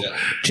do. Yeah.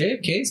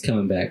 JFK's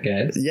coming back,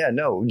 guys. Yeah,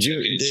 no,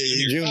 Junior.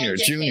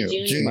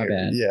 My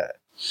bad. Yeah,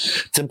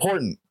 it's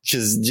important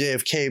because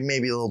JFK may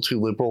be a little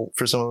too liberal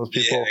for some of those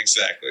people. Yeah,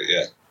 exactly.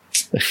 Yeah.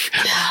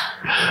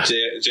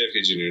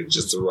 JFK Jr. is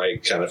just the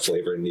right kind of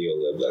flavor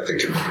neo-lib. I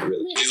think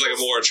he's like a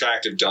more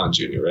attractive Don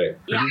Jr. Right?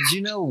 Yeah. Did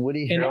you know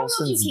Woody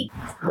Harrelson's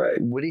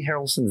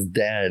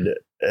dad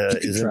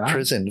is in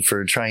prison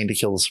for trying to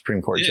kill the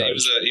Supreme Court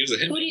judge? He was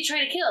a Who did he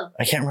try to kill?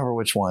 I can't remember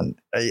which one.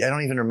 I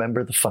don't even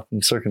remember the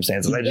fucking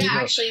circumstances. I just know.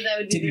 Actually, that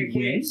would be very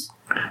curious.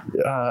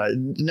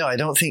 No, I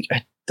don't think.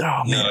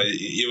 Oh man, no,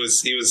 he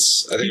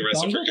was. I think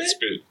arrested for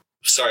conspiracy.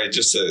 Sorry,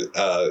 just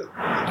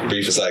a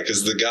brief aside,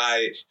 because the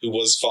guy who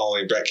was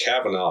following Brett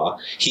Kavanaugh,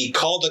 he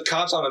called the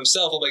cops on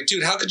himself. I'm like,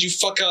 dude, how could you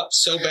fuck up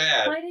so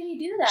bad? Why did he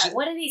do that?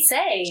 What did he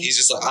say? He's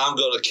just like, I'm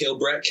going to kill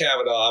Brett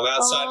Kavanaugh. I'm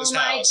outside his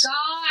house.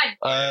 Oh, my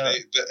God.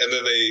 And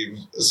then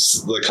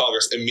the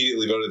Congress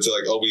immediately voted to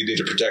like, oh, we need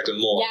to protect him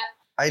more.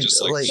 Yeah. Just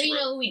so you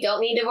know who we don't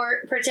need to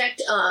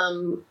protect?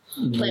 Planned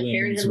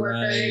Parenthood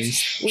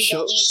workers. We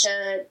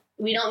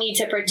don't need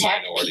to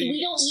protect. We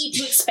don't need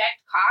to expect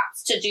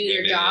cops to do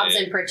their jobs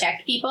and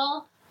protect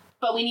people,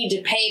 but we need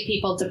to pay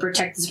people to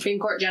protect the Supreme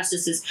Court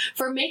justices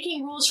for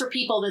making rules for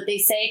people that they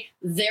say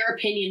their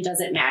opinion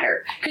doesn't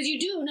matter. Because you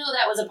do know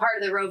that was a part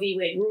of the Roe v.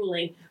 Wade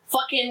ruling.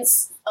 Fucking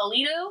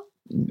Alito,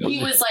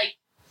 he was like,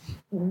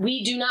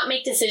 we do not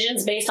make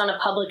decisions based on a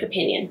public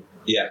opinion.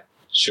 Yeah,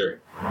 sure.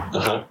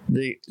 Uh-huh.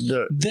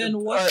 Then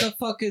what the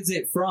fuck is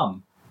it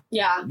from?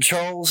 Yeah.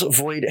 Charles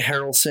Voigt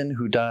Harrelson,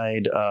 who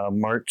died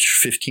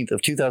March 15th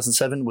of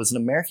 2007, was an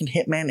American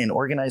hitman and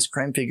organized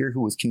crime figure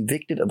who was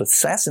convicted of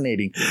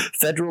assassinating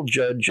federal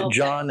judge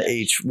John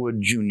H.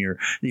 Wood Jr.,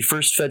 the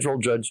first federal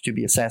judge to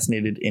be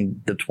assassinated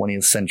in the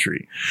 20th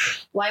century.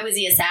 Why was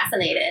he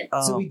assassinated?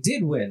 So he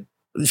did win.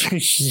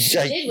 He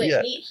did win.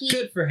 Yeah.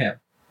 Good for him.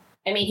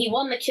 I mean, he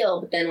won the kill,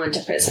 but then went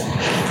to prison.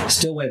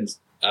 Still wins.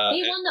 He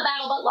won the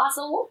battle, but lost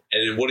the war.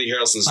 And in Woody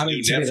Harrelson's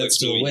new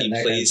Netflix movie,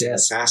 he plays an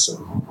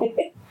assassin.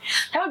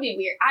 That would be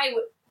weird.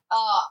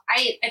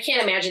 I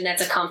can't imagine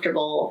that's a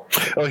comfortable.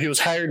 Oh, he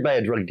was hired by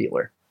a drug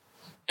dealer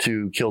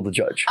to kill the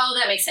judge. Oh,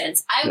 that makes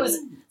sense. There's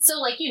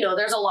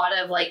a lot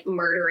of like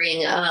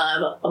murdering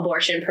of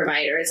abortion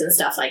providers and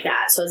stuff like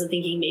that. So I was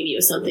thinking maybe it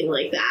was something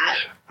like that.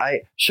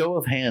 Show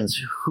of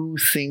hands, who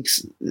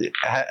thinks,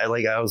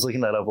 like I was looking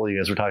that up while you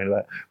guys were talking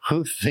about,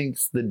 who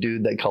thinks the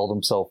dude that called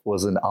himself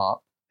was an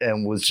op?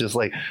 And was just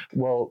like,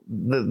 well,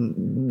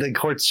 the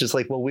court's just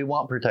like, well, we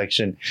want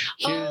protection.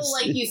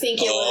 Like you think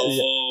it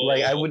was?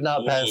 Like I would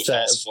not pass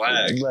that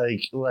flag.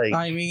 Like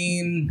I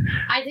mean,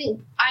 I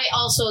think I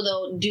also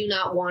though do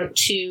not want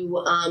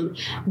to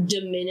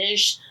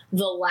diminish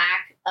the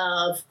lack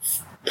of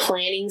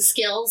planning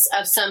skills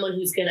of someone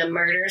who's going to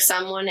murder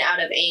someone out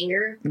of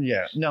anger.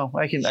 Yeah, no,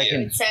 I can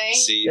say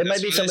it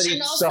might be somebody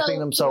stopping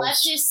themselves.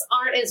 Leftists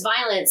aren't as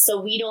violent, so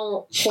we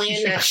don't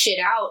plan that shit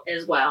out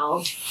as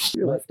well.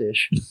 You're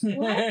leftish.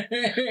 What?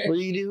 What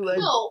do you do?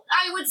 No,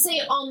 I would say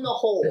on the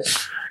whole.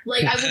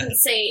 Like I wouldn't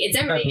say it's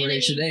everybody.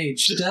 Preparation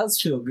age does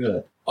feel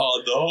good.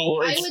 Oh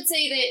no! I would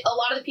say that a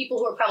lot of the people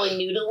who are probably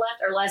new to the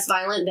left are less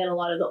violent than a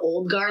lot of the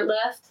old guard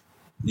left.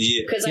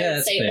 Yeah, because I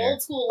would say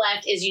old school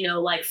left is,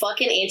 like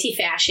fucking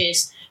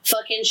anti-fascist,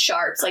 fucking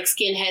sharks, like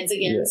skinheads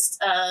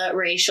against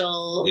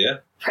racial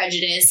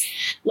prejudice.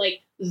 Like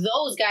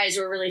those guys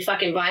were really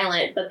fucking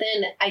violent. But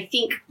then I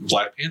think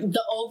Black Panther,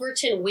 the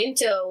Overton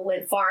window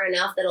went far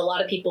enough that a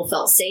lot of people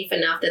felt safe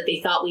enough that they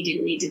thought we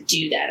didn't need to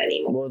do that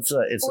anymore. Well, it's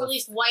or at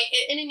least white.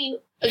 And I mean,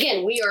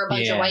 again, we are a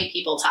bunch of white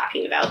people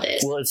talking about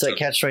this. Well, it's that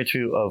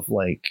catch-22 of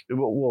like,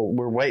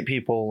 we're white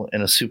people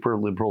in a super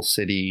liberal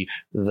city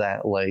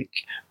that like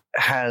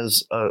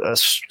has a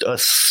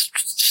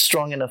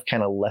strong enough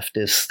kind of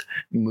leftist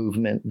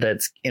movement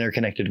that's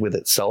interconnected with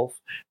itself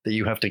that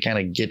you have to kind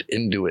of get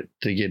into it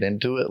to get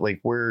into it.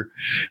 Like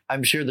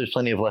I'm sure there's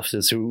plenty of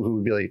leftists who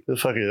would be like, the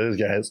fuck are those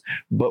guys,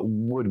 but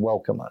would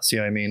welcome us. You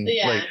know what I mean?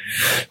 Yeah.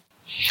 Like,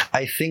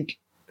 I think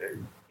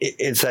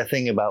it's that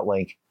thing about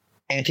like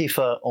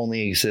Antifa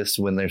only exists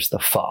when there's the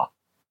fa,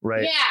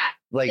 right? Yeah.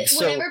 Like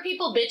whenever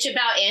people bitch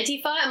about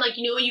Antifa, I'm like,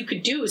 you know what you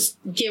could do is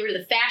get rid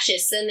of the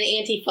fascists, then the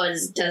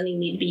Antifa doesn't even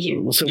need to be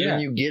here. So when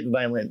you get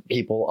violent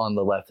people on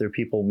the left, there are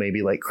people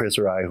maybe like Chris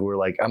or I who are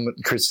like,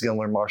 Chris is going to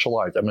learn martial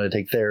arts. I'm going to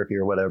take therapy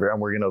or whatever. And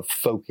we're going to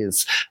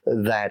focus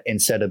that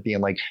instead of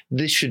being like,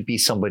 this should be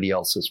somebody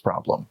else's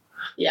problem.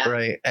 Yeah.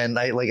 Right. And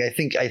I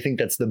think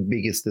that's the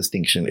biggest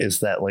distinction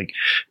is that like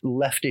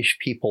leftish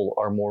people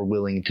are more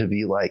willing to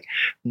be like,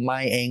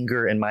 my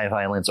anger and my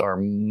violence are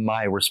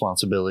my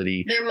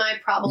responsibility. They're my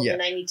problem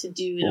and I need to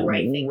do the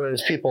right thing.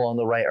 Whereas people on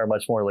the right are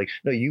much more like,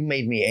 no, you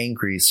made me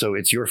angry, so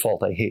it's your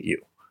fault I hate you.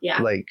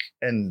 Yeah. Like,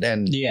 and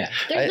yeah.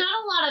 There's not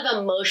a lot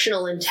of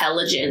emotional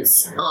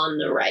intelligence on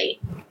the right.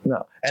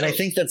 No, and I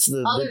think that's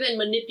other than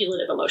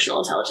manipulative emotional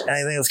intelligence. And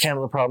I think that's kind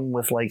of the problem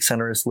with like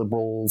centrist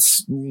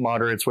liberals,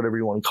 moderates, whatever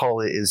you want to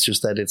call it, is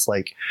just that it's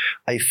like,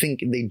 I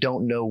think they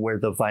don't know where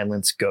the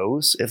violence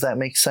goes, if that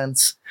makes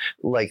sense.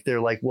 Like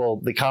they're like, well,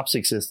 the cops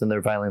exist and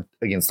they're violent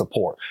against the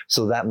poor,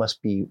 so that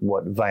must be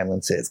what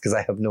violence is. Because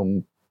I have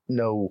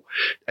no,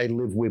 I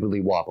live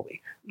wibbly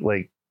wobbly.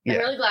 Like, yeah. I'm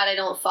really glad I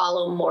don't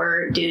follow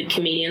more dude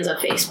comedians on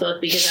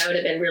Facebook, because I would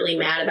have been really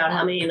mad about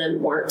how many of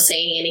them weren't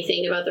saying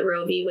anything about the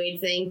Roe v.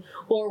 Wade thing,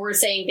 or were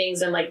saying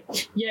things I'm like,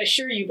 yeah,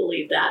 sure you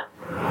believe that.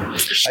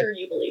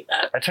 You believe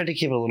that. I tried to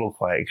keep it a little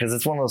quiet because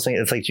it's one of those things.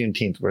 It's like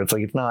Juneteenth, where it's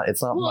like it's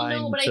not well, mine.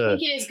 No, but I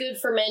think it is good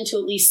for men to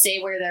at least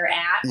say where they're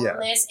at on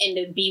this, and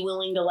to be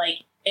willing to like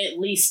at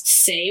least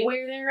say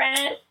where they're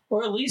at,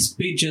 or at least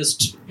be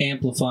just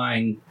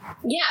amplifying.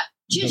 Yeah,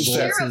 just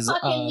share a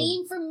fucking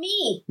meme from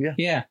me.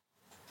 Yeah.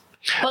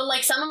 But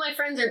like some of my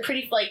friends are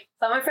pretty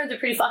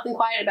fucking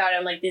quiet about it.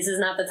 I'm like, this is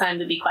not the time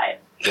to be quiet.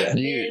 Yeah.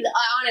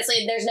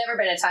 Honestly, there's never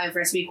been a time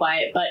for us to be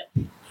quiet, but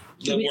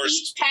the with worst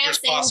each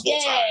passing possible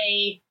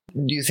day.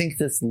 Do you think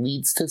this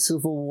leads to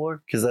civil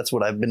war? Because that's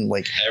what I've been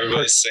like.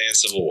 Everybody's saying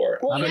civil war.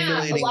 Well, a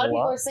lot of people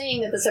are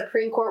saying that the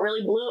Supreme Court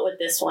really blew it with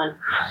this one,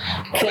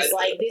 because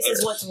like this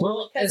is what's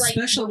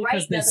especially like, the right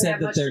because they doesn't said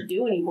have that much they're to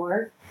do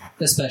anymore.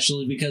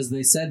 Especially because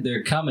they said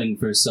they're coming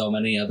for so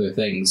many other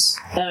things.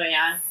 Oh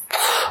yeah.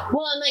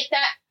 Well, and like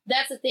that.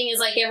 That's the thing, is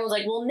like everyone's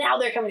like, well, now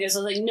they're coming to us. I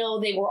was like, no,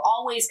 they were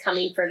always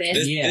coming for this.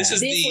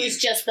 This was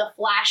just the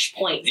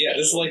flashpoint. Yeah,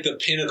 this is like the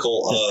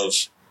pinnacle of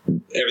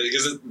everything.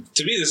 Because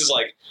to me, this is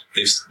like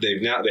they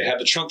had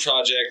the Trump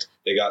project.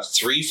 They got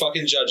 3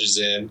 fucking judges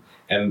in,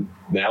 and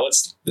now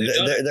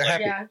they're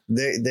happy. Yeah.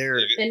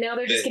 And now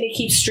they're just going to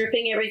keep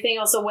stripping everything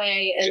else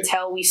away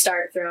until we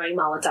start throwing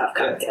Molotov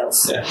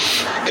cocktails. Yeah.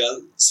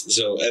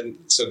 So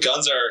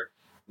guns are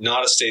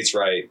not a state's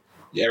right.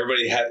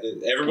 Everybody in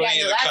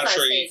the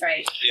country.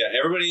 Right. Yeah,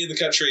 everybody in the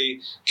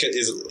country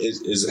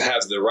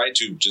has the right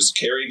to just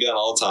carry a gun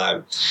all the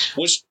time,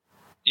 which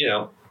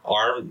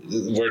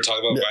we're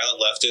talking about violent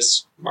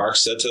leftists.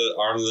 Marx said to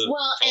arm the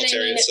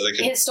proletariat so they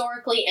can.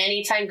 Historically,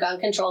 anytime gun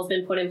control has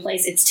been put in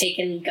place, it's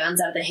taken guns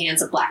out of the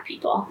hands of black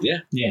people. Yeah.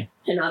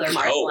 And other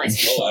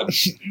marginalized people. I'm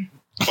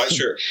quite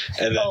sure.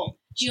 And then,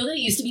 do you know that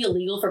it used to be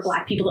illegal for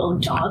black people to own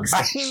dogs?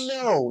 I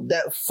know,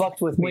 that fucked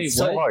with me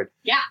so hard.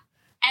 Yeah.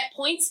 At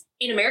points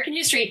in American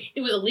history,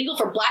 it was illegal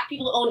for black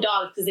people to own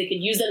dogs because they could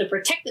use them to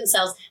protect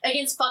themselves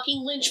against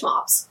fucking lynch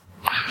mobs.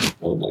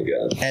 Oh my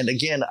god. And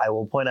again, I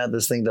will point out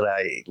this thing that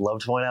I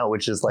love to point out,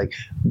 which is like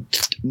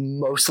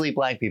mostly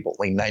black people.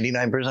 Like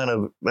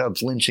 99%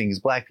 of lynching is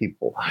black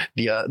people.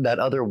 That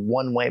other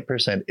 1 white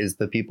percent is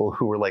the people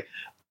who were like,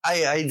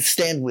 I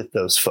stand with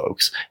those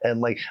folks. And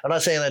like, I'm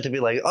not saying that to be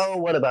like, oh,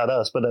 what about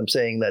us? But I'm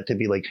saying that to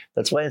be like,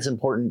 that's why it's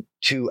important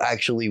to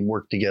actually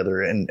work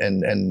together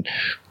and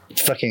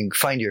fucking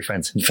find your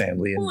friends and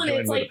family and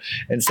join with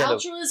them.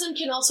 Altruism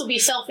can also be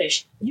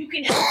selfish. You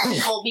can help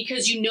people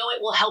because you know it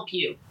will help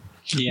you.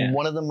 Yeah.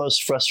 One of the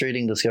most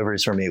frustrating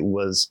discoveries for me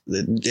was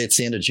it's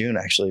the end of June,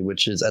 actually,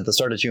 which is at the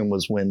start of June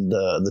was when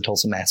the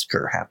Tulsa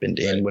massacre happened,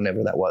 and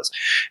whenever that was.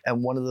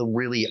 And one of the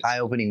really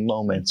eye-opening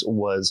moments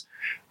was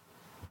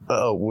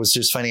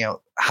just finding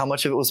out how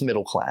much of it was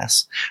middle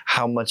class,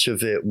 how much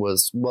of it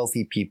was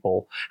wealthy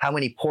people, how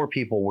many poor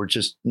people were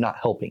just not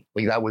helping.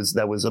 Like that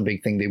was a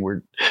big thing. They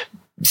were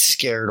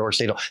scared or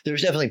stayed home.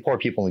 There's definitely poor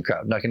people in the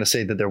crowd. I'm not going to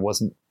say that there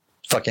wasn't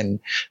fucking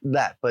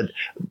that, but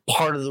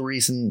part of the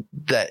reason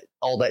that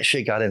all that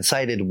shit got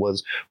incited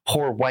was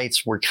poor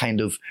whites were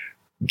kind of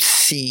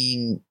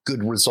seeing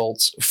good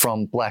results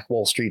from Black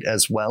Wall Street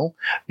as well,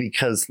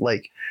 because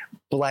like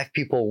black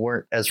people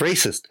weren't as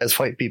racist as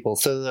white people,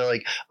 so they're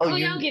like, I'll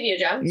give you a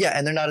job. Yeah,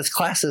 and they're not as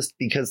classist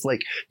because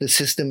like the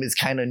system is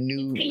kind of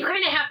new. You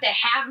kind of have to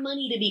have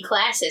money to be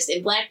classist,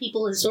 and black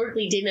people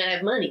historically did not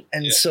have money.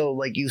 And so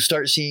like you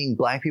start seeing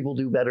black people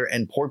do better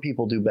and poor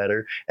people do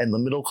better, and the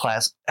middle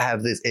class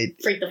have this.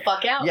 Freak the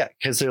fuck out. Yeah,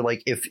 because they're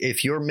like,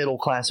 if you're middle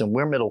class and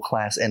we're middle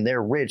class and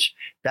they're rich,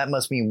 that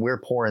must mean we're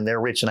poor and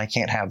they're rich, and I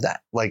can't have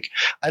that. Like,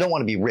 I don't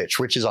want to be rich.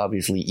 Rich is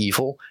obviously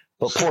evil,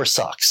 but poor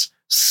sucks.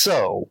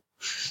 So,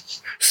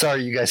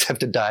 sorry you guys have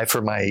to die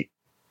for my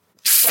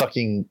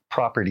fucking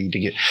property to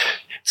get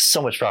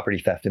so much property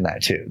theft in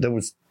that too. That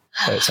was,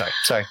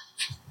 sorry.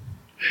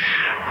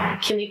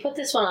 Can we put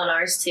this one on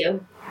ours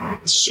too?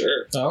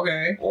 Sure.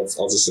 Okay. I'll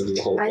just send you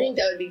the whole I think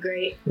that would be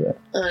great. Yeah.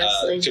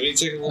 Honestly. Can we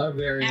take a look? A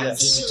very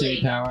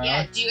Absolutely. power.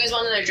 Yeah. Do you guys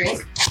want another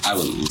drink? I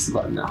will use the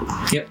button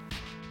now. Yep.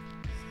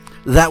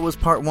 That was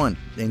part 1,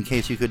 in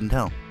case you couldn't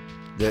tell.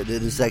 This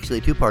is actually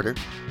a 2-parter.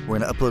 We're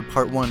going to upload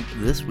part 1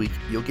 this week.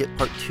 You'll get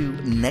part 2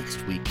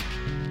 next week.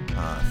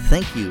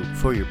 Thank you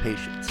for your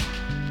patience.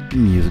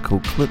 Musical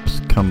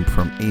clips come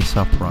from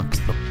Aesop Rock's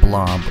The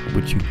Blob,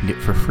 which you can get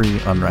for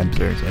free on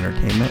Rhymesayers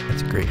Entertainment.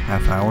 It's a great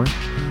half hour.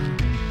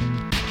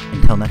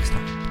 Until next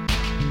time.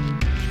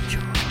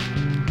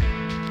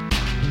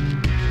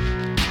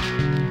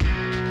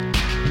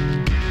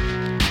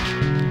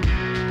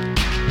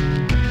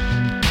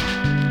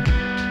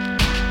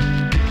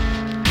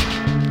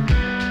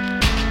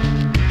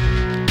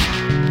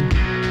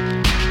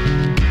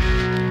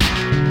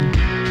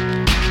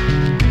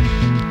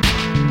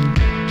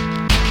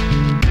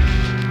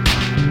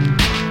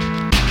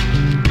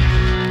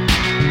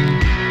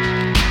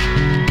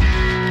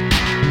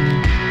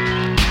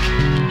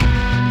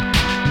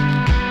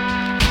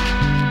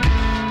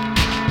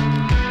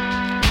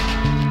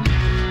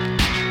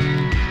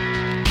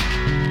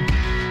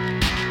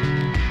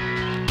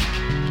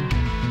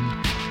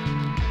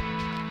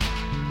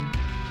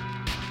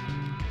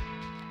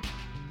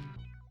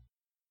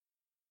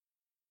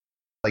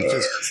 Like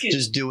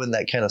just doing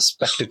that kind of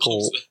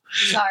spectacle.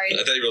 Sorry. I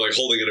thought you were like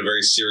holding in a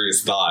very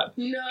serious thought.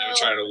 No. I'm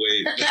trying to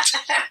wait.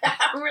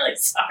 I'm really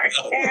sorry.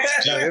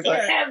 But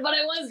I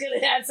was going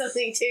to add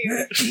something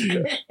too.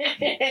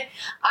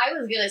 I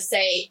was going to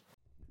say,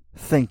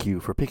 thank you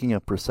for picking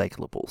up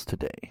Recyclables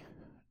today.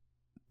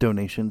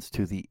 Donations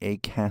to the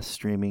Acast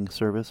streaming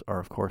service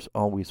are, of course,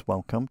 always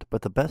welcomed,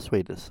 but the best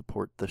way to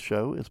support the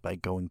show is by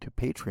going to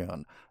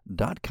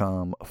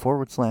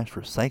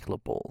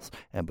patreon.com/recyclables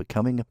and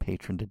becoming a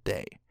patron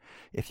today.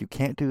 If you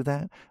can't do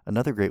that,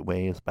 another great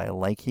way is by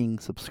liking,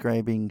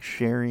 subscribing,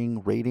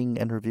 sharing, rating,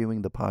 and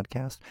reviewing the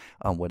podcast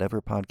on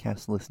whatever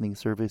podcast listening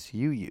service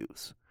you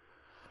use.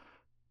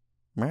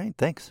 All right,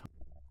 thanks.